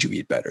food you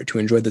eat better, to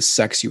enjoy the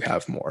sex you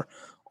have more.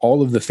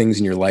 All of the things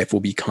in your life will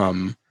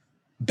become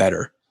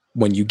better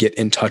when you get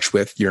in touch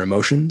with your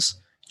emotions,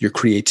 your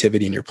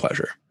creativity, and your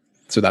pleasure.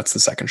 So that's the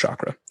second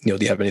chakra. Neil,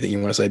 do you have anything you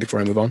want to say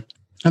before I move on?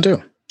 I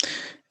do.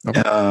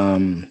 Okay.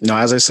 No,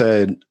 as I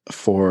said,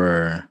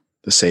 for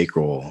the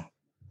sacral,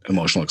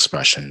 emotional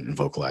expression and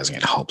vocalizing,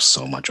 it helps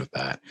so much with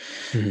that.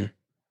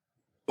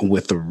 Mm-hmm.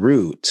 With the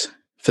root,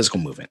 physical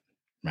movement,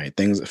 right?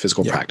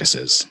 Physical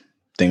practices,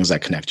 things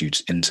that connect you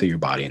into your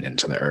body and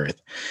into the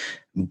earth.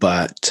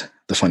 But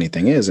the funny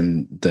thing is,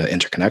 in the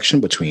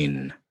interconnection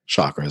between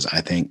chakras, I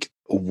think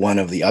one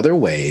of the other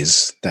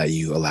ways that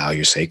you allow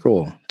your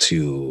sacral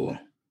to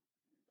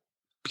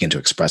begin to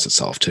express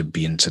itself, to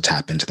begin to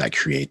tap into that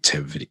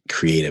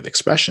creative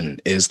expression,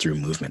 is through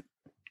movement.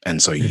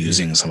 And so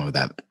using some of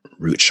that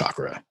root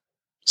chakra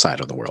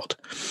side of the world.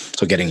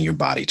 So getting your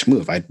body to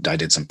move. I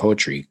did some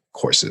poetry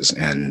courses,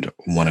 and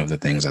one of the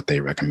things that they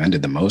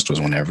recommended the most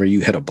was, whenever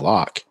you hit a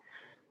block,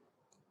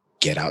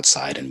 get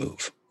outside and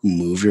move.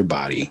 Move your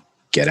body,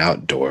 get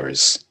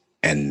outdoors,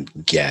 and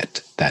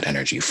get that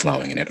energy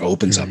flowing. And it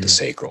opens up the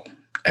sacral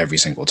every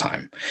single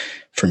time.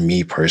 For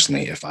me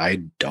personally, if I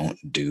don't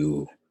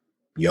do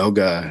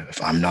yoga,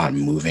 if I'm not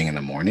moving in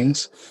the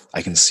mornings,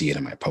 I can see it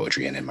in my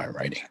poetry and in my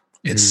writing.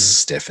 It's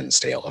stiff and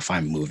stale. If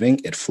I'm moving,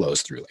 it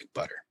flows through like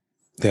butter.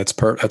 That's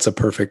a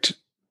perfect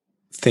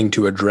thing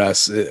to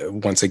address,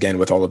 once again,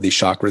 with all of these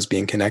chakras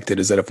being connected,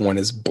 is that if one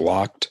is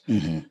blocked,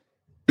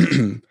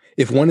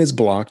 if one is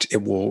blocked,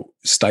 it will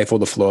stifle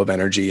the flow of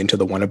energy into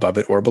the one above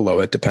it or below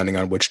it, depending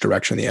on which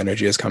direction the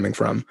energy is coming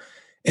from.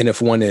 And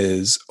if one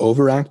is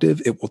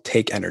overactive, it will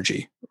take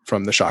energy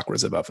from the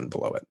chakras above and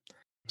below it.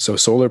 So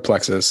solar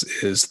plexus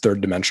is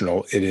third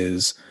dimensional. It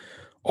is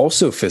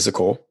also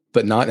physical,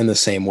 but not in the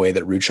same way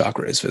that root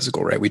chakra is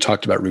physical, right? We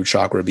talked about root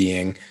chakra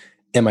being,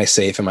 am I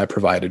safe? Am I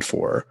provided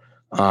for?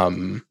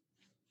 All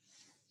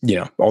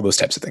those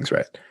types of things,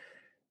 right?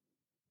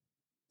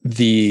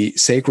 The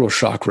sacral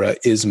chakra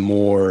is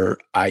more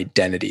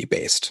identity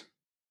based,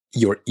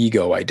 your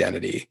ego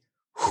identity.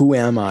 Who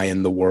am I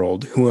in the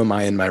world? Who am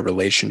I in my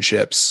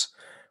relationships?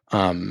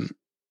 I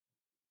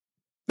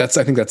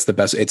think that's the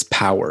best. It's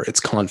power. It's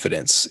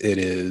confidence. It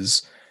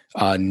is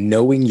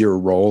knowing your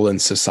role in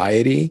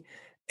society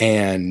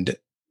and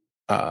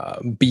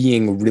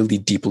being really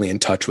deeply in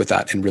touch with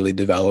that and really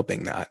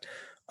developing that.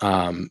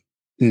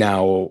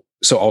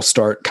 So I'll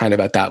start kind of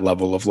at that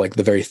level of like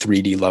the very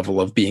 3D level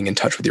of being in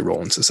touch with your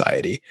role in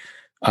society.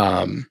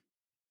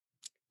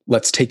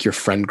 Let's take your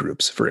friend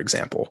groups, for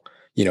example.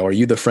 Are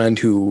you the friend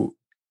who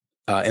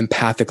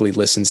empathically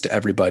listens to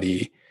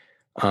everybody,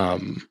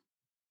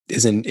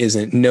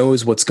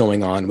 knows what's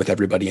going on with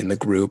everybody in the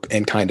group,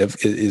 and kind of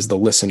is the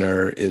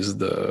listener, is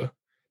the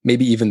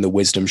maybe even the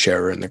wisdom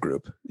sharer in the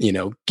group,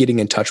 getting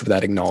in touch with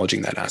that,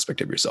 acknowledging that aspect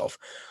of yourself?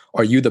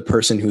 Are you the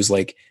person who's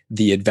like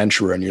the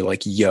adventurer and you're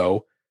like,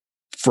 yo,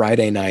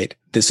 Friday night,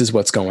 this is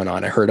what's going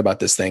on. I heard about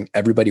this thing.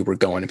 Everybody, we're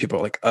going. And people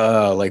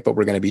are like, but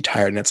we're going to be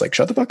tired. And it's like,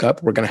 shut the fuck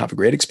up. We're going to have a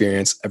great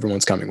experience.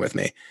 Everyone's coming with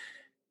me.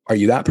 Are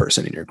you that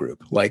person in your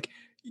group? Like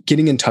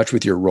getting in touch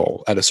with your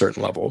role at a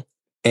certain level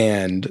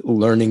and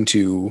learning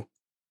to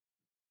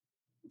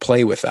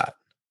play with that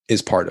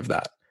is part of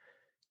that.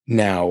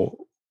 Now,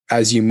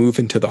 as you move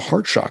into the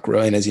heart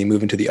chakra and as you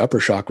move into the upper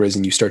chakras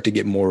and you start to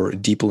get more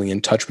deeply in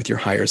touch with your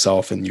higher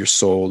self and your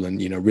soul and,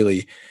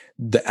 really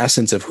the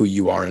essence of who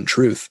you are in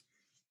truth,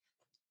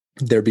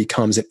 there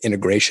becomes an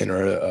integration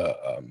or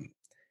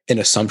an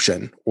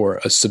assumption or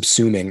a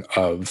subsuming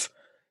of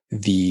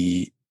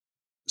the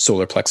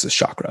solar plexus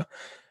chakra,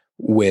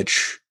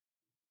 which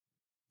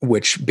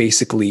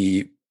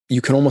basically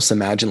you can almost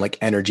imagine like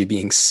energy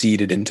being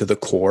seeded into the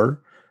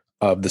core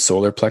of the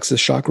solar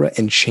plexus chakra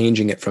and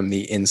changing it from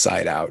the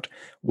inside out,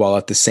 while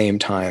at the same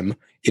time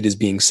it is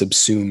being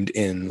subsumed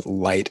in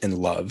light and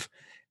love.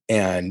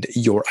 And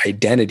your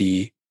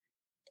identity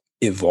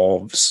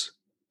evolves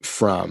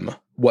from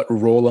what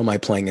role am I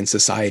playing in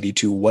society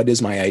to what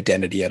is my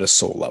identity at a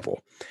soul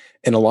level.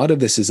 And a lot of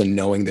this is a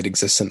knowing that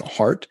exists in the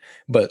heart.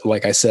 But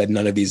like I said,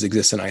 none of these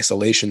exist in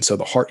isolation. So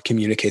the heart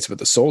communicates with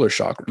the solar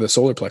chakra, the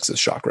solar plexus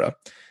chakra,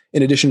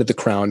 in addition to the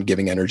crown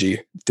giving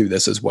energy through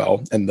this as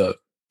well. And the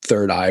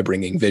third eye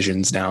bringing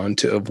visions down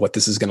to what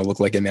this is going to look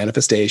like in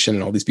manifestation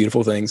and all these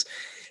beautiful things.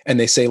 And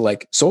they say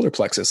like solar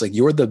plexus, like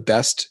you're the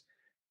best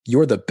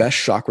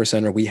chakra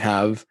center we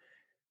have.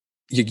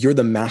 You're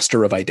the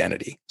master of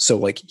identity. So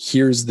like,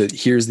 here's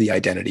the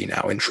identity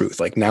now in truth.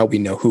 Like now we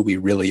know who we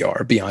really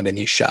are beyond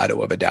any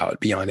shadow of a doubt,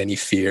 beyond any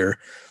fear,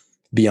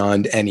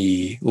 beyond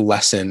any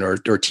lesson or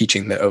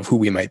teaching of who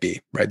we might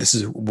be, right? This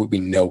is what we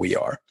know we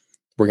are.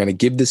 We're going to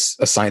give this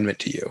assignment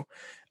to you.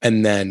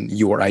 And then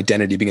your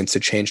identity begins to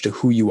change to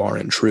who you are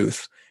in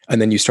truth.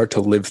 And then you start to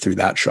live through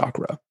that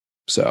chakra.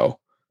 So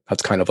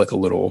that's kind of like a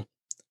little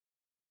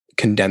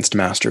condensed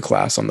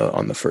masterclass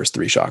on the first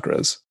three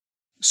chakras.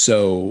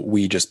 So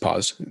we just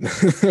paused.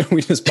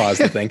 We just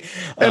paused the thing.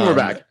 And we're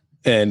back.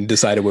 And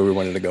decided where we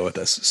wanted to go with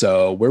this.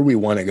 So where we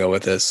want to go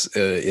with this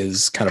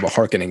is kind of a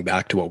hearkening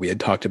back to what we had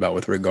talked about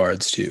with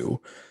regards to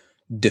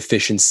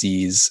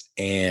deficiencies,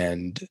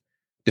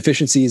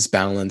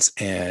 balance,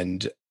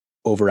 and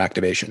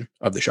overactivation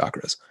of the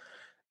chakras.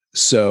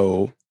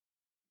 So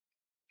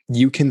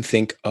you can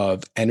think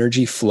of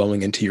energy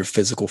flowing into your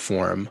physical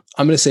form.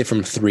 I'm going to say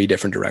from three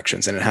different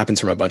directions, and it happens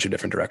from a bunch of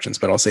different directions,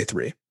 but I'll say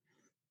three.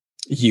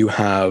 You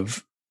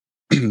have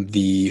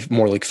the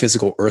more like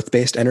physical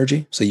earth-based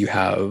energy. So you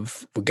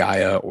have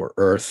Gaia or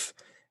earth,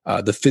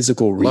 the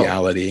physical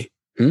reality.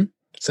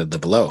 Said the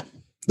below.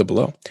 The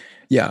below.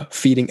 Yeah.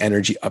 Feeding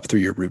energy up through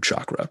your root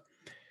chakra.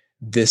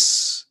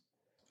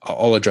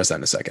 I'll address that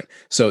in a second.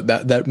 So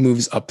that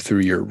moves up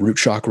through your root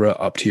chakra,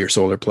 up to your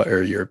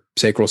your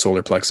sacral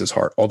solar plexus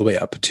heart, all the way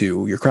up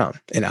to your crown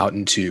and out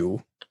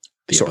into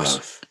the source,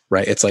 above.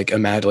 Right? It's like,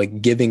 imagine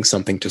like giving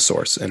something to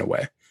source in a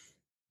way.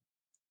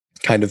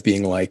 Kind of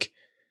being like,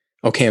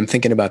 okay, I'm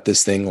thinking about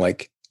this thing.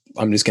 Like,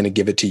 I'm just going to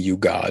give it to you,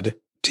 God,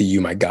 to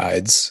you, my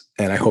guides.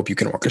 And I hope you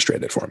can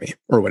orchestrate it for me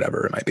or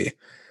whatever it might be.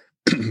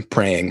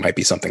 Praying might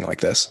be something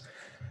like this.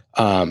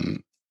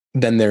 Then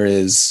there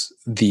is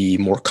the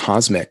more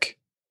cosmic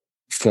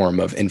form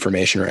of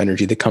information or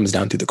energy that comes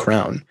down through the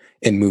crown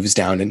and moves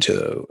down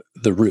into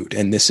the root.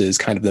 And this is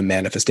kind of the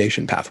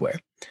manifestation pathway.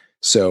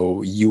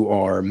 So you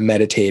are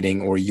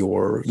meditating or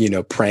you're,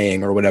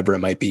 praying or whatever it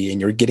might be, and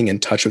you're getting in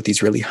touch with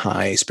these really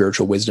high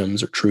spiritual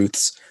wisdoms or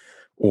truths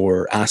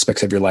or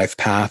aspects of your life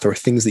path or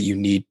things that you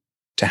need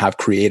to have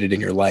created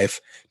in your life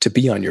to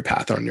be on your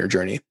path, on your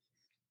journey.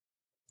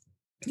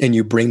 And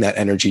you bring that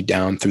energy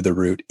down through the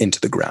root into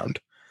the ground.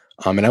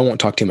 And I won't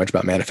talk too much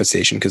about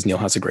manifestation because Neil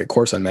has a great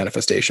course on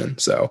manifestation.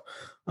 So,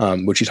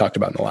 which he talked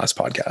about in the last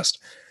podcast.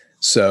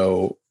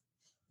 So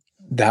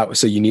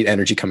you need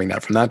energy coming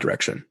down from that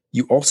direction.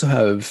 You also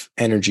have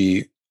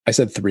energy. I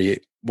said 3,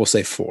 we'll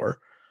say 4.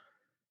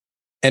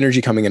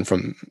 Energy coming in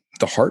from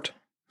the heart.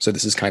 So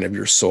this is kind of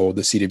your soul,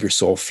 the seed of your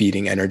soul,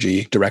 feeding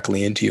energy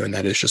directly into you. And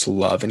that is just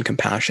love and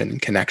compassion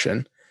and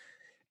connection.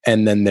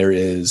 And then there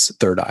is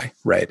third eye,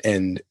 right?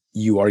 And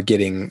you are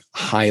getting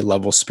high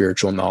level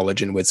spiritual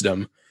knowledge and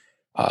wisdom,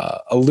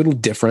 a little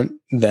different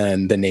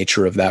than the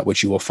nature of that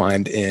which you will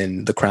find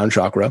in the crown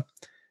chakra.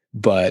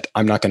 But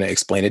I'm not going to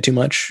explain it too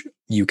much.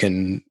 You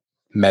can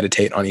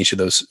meditate on each of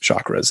those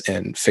chakras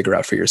and figure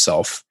out for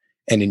yourself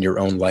and in your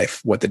own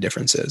life what the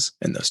difference is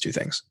in those two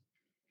things.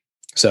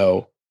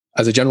 So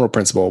as a general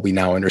principle, we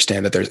now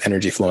understand that there's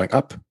energy flowing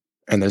up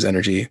and there's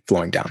energy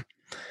flowing down,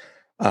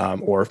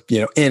 or,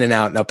 in and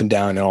out and up and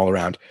down and all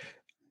around.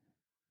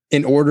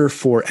 In order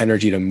for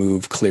energy to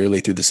move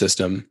clearly through the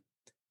system,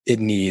 it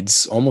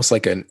needs almost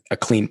like a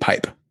clean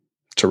pipe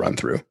to run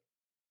through.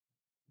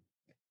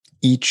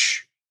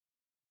 Each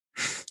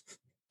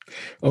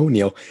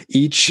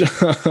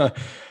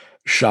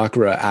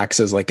chakra acts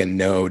as like a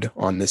node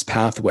on this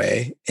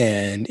pathway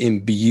and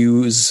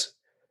imbues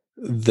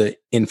the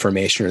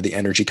information or the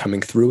energy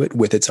coming through it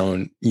with its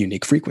own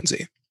unique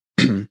frequency,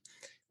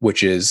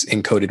 which is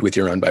encoded with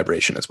your own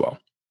vibration as well.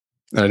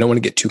 And I don't want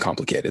to get too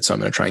complicated, so I'm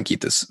going to try and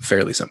keep this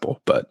fairly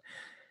simple. But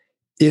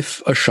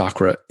if a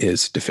chakra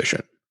is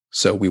deficient,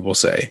 so we will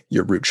say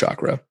your root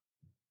chakra,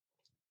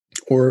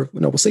 or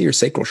we'll say your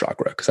sacral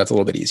chakra, because that's a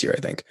little bit easier,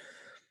 I think.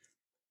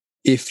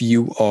 If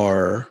you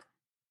are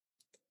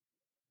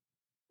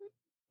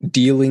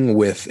dealing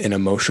with an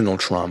emotional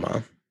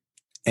trauma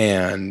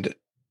and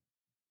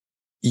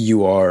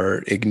you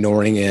are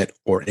ignoring it,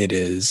 or it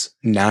is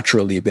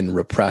naturally been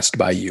repressed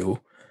by you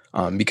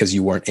because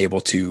you weren't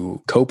able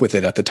to cope with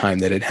it at the time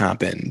that it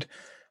happened,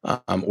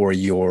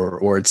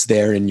 or it's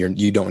there and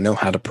you don't know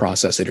how to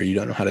process it, or you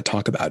don't know how to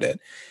talk about it,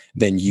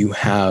 then you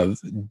have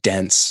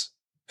dense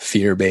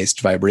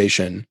fear-based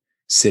vibration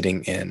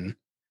sitting in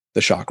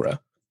the chakra.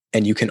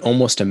 And you can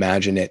almost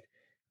imagine it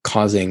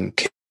causing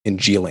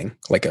congealing,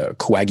 like a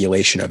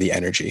coagulation of the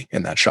energy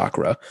in that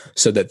chakra,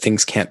 so that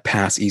things can't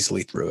pass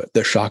easily through it.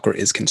 The chakra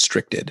is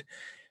constricted.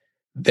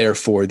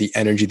 Therefore, the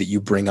energy that you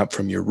bring up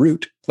from your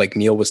root, like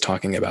Neil was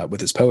talking about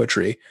with his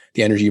poetry,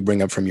 the energy you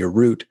bring up from your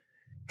root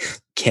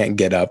can't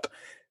get up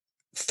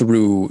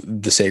through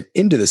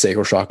into the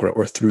sacral chakra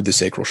or through the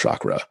sacral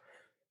chakra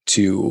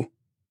to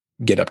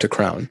get up to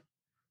crown.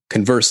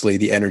 Conversely,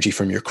 the energy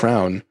from your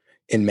crown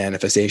in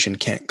manifestation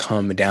can't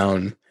come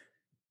down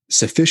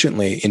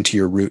sufficiently into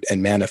your root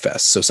and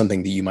manifest. So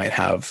something that you might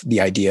have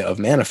the idea of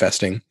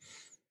manifesting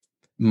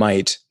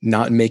might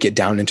not make it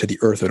down into the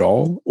earth at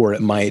all, or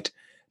it might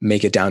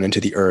make it down into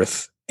the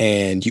earth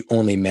and you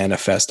only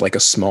manifest like a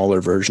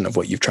smaller version of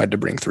what you've tried to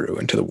bring through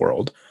into the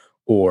world,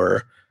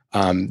 or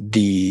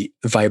the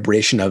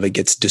vibration of it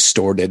gets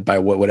distorted by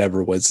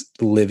whatever was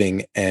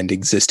living and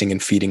existing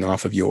and feeding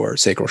off of your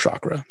sacral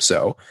chakra.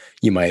 So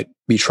you might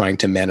be trying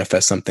to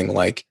manifest something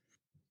like,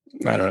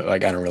 I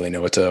don't really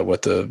know what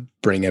to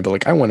bring in, but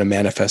like, I want to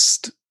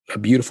manifest a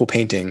beautiful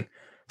painting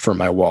for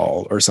my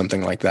wall or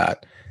something like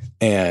that.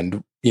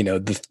 And,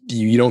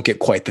 you don't get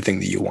quite the thing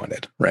that you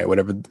wanted, right?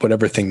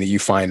 Whatever thing that you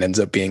find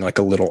ends up being like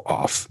a little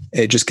off.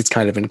 It just gets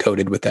kind of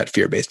encoded with that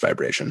fear-based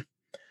vibration.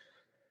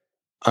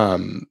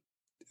 Conversely,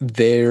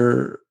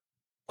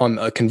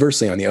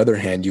 on the other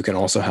hand, you can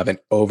also have an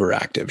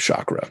overactive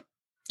chakra.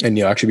 And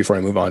actually, before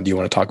I move on, do you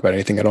want to talk about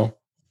anything at all?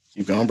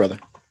 Keep going, brother.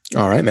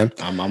 All right, man.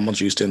 I'm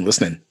almost used to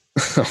listening.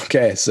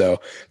 Okay,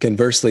 so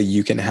conversely,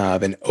 you can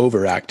have an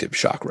overactive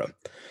chakra.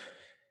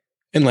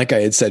 And like I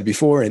had said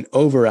before, an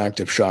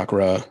overactive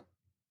chakra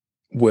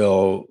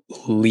will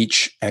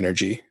leach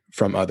energy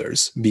from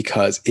others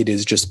because it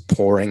is just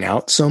pouring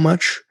out so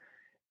much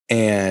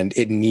and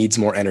it needs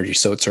more energy.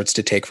 So it starts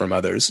to take from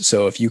others.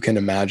 So if you can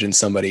imagine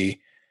somebody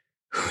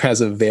who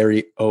has a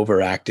very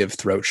overactive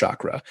throat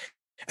chakra,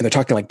 and they're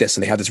talking like this,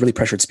 and they have this really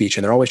pressured speech,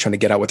 and they're always trying to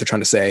get out what they're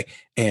trying to say,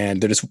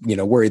 and they're just,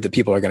 worried that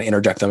people are going to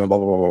interject them and blah,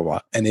 blah, blah, blah, blah.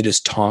 And they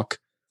just talk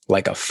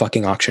like a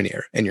fucking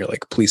auctioneer. And you're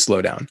like, please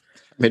slow down.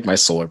 Made my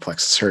solar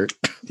plexus hurt.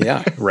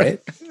 Yeah, right.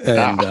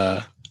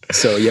 And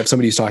so you have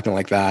somebody who's talking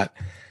like that.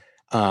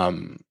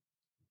 And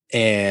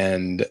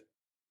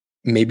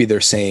maybe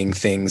they're saying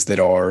things that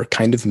are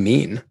kind of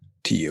mean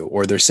to you,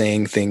 or they're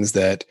saying things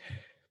that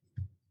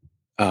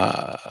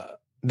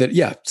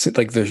they're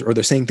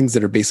saying things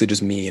that are basically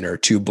just mean or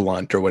too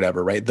blunt or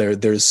whatever, right?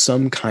 There's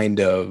some kind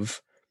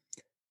of,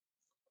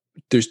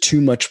 there's too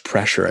much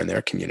pressure in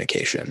their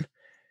communication.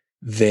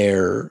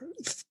 Their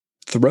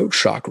throat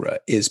chakra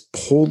is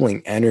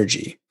pulling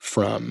energy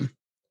from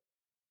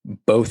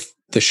both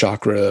the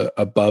chakra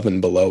above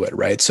and below it,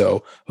 right?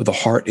 So the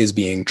heart is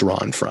being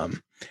drawn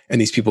from,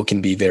 And these people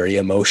can be very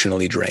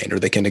emotionally drained, or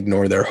they can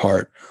ignore their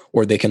heart,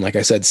 or they can, like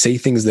I said, say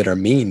things that are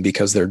mean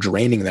because they're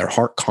draining their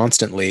heart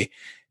constantly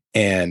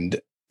and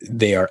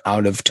they are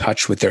out of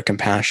touch with their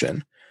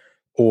compassion,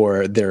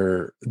 or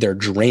they're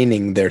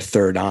draining their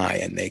third eye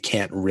and they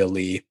can't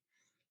really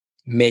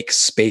make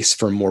space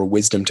for more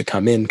wisdom to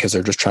come in because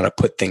they're just trying to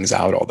put things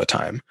out all the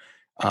time.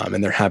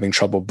 And they're having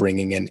trouble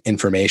bringing in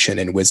information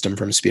and wisdom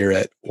from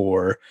spirit,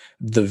 or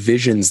the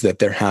visions that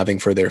they're having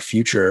for their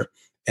future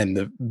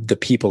and the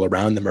people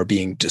around them are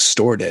being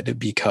distorted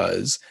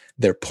because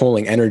they're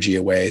pulling energy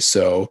away.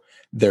 So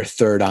their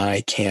third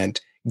eye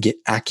can't get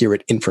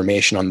accurate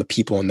information on the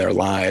people in their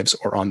lives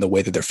or on the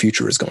way that their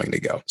future is going to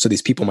go. So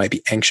these people might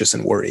be anxious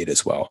and worried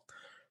as well,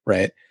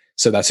 right?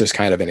 So that's just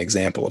kind of an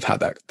example of how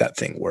that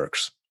thing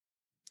works.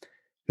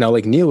 Now,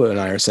 like Neela and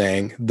I are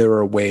saying, there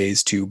are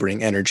ways to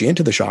bring energy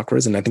into the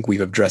chakras, and I think we've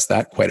addressed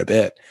that quite a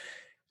bit.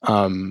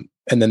 And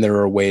then there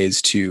are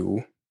ways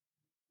to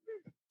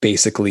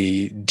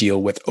basically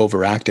deal with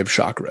overactive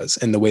chakras.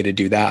 And the way to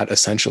do that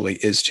essentially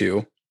is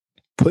to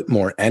put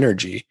more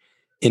energy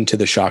into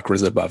the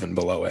chakras above and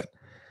below it.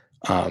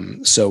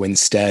 So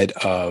instead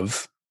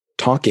of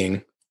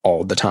talking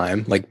all the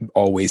time, like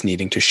always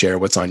needing to share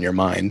what's on your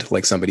mind,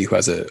 like somebody who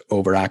has an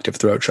overactive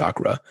throat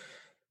chakra,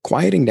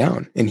 quieting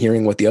down and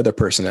hearing what the other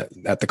person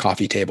at the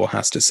coffee table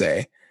has to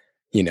say,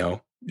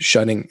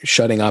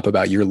 shutting up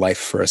about your life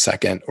for a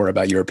second or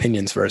about your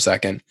opinions for a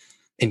second,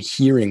 and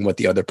hearing what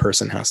the other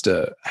person has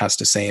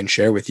to say and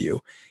share with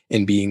you,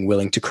 and being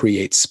willing to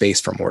create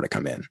space for more to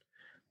come in,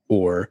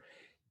 or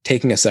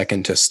taking a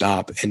second to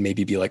stop and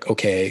maybe be like,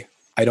 okay,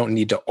 I don't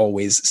need to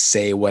always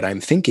say what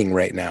I'm thinking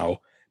right now.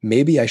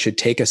 Maybe I should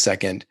take a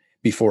second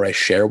before I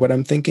share what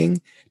I'm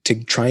thinking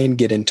to try and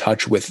get in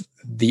touch with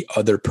the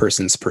other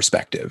person's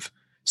perspective.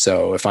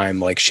 So if I'm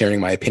like sharing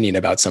my opinion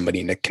about somebody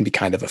and it can be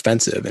kind of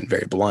offensive and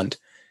very blunt,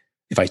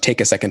 if I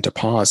take a second to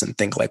pause and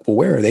think like, well,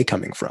 where are they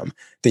coming from?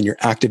 Then you're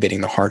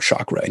activating the heart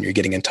chakra and you're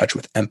getting in touch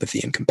with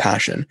empathy and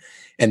compassion.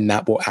 And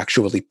that will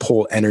actually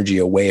pull energy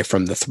away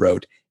from the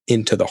throat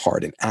into the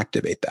heart and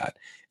activate that.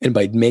 And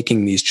by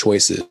making these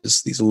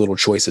choices, these little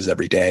choices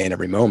every day and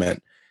every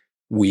moment,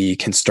 we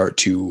can start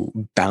to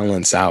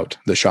balance out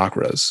the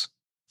chakras.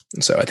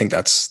 And so I think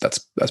that's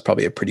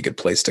probably a pretty good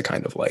place to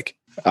kind of like.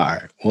 All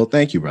right. Well,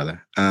 thank you,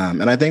 brother.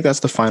 And I think that's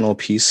the final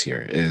piece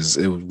here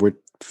we're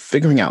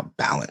figuring out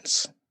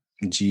balance.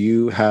 Do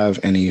you have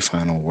any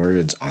final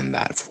words on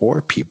that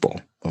for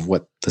people of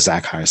what the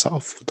Zach higher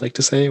self would like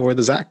to say, or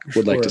the Zach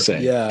would like to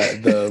say? Yeah.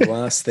 The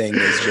last thing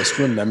is just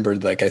remember,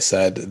 like I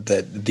said,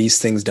 that these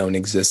things don't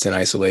exist in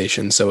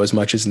isolation. So as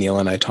much as Neil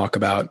and I talk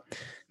about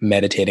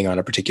meditating on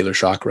a particular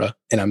chakra,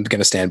 and I'm going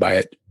to stand by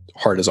it,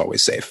 heart is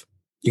always safe.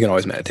 You can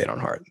always meditate on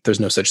heart. There's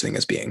no such thing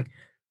as being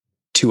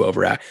too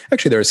overactive.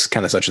 Actually, there's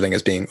kind of such a thing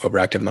as being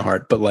overactive in the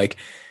heart, but like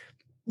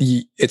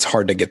it's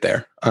hard to get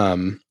there.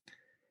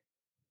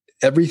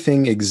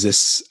 Everything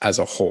exists as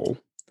a whole.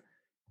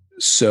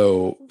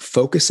 So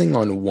focusing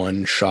on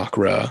one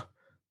chakra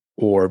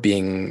or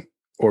being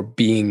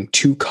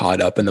too caught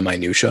up in the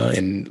minutia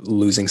and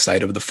losing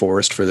sight of the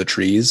forest for the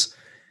trees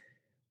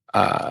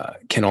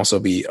can also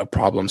be a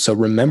problem. So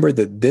remember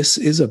that this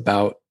is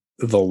about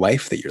the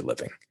life that you're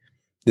living.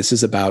 This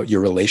is about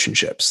your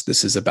relationships.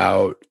 This is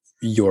about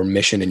your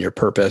mission and your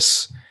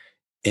purpose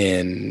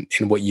in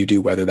what you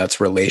do, whether that's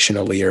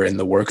relationally or in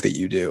the work that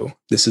you do.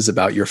 This is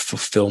about your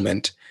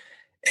fulfillment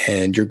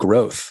and your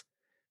growth.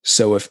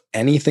 So if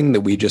anything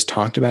that we just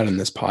talked about in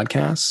this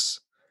podcast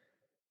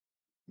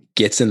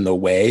gets in the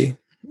way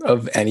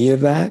of any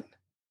of that,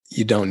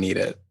 you don't need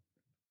it,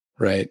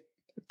 right?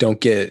 Don't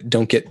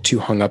get too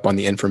hung up on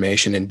the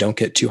information, and don't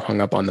get too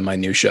hung up on the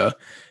minutia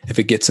if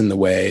it gets in the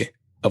way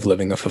of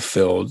living a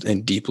fulfilled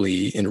and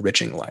deeply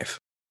enriching life.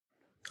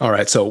 All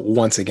right. So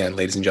once again,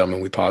 ladies and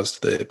gentlemen, we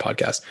paused the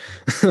podcast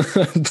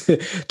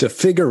to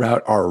figure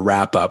out our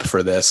wrap up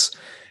for this.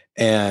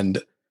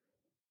 And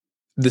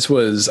I just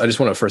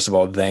want to first of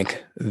all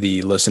thank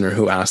the listener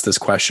who asked this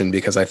question,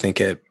 because I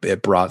think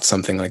it brought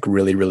something like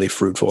really, really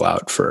fruitful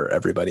out for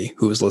everybody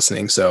who was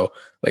listening. So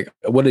like,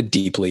 what a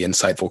deeply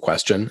insightful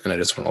question. And I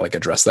just want to like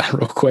address that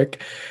real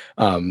quick.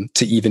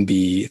 To even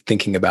be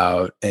thinking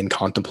about and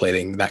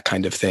contemplating that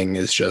kind of thing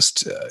is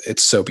just,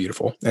 it's so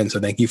beautiful. And so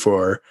thank you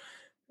for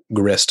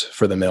grist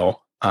for the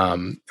mill.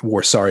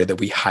 We're sorry that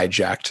we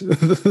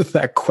hijacked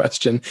that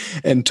question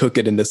and took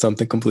it into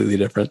something completely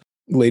different.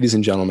 Ladies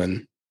and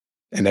gentlemen,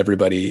 and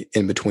everybody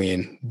in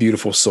between,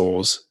 beautiful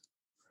souls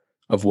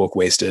of Woke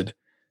Wasted,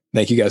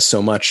 thank you guys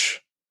so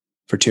much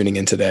for tuning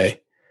in today.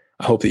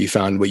 I hope that you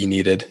found what you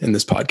needed in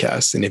this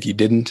podcast. And if you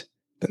didn't,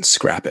 then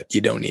scrap it.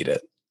 You don't need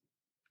it.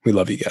 We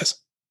love you guys.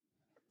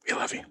 We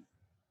love you.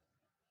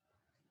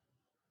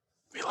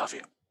 We love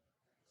you.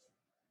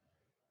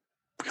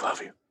 We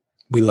love you.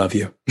 We love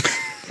you.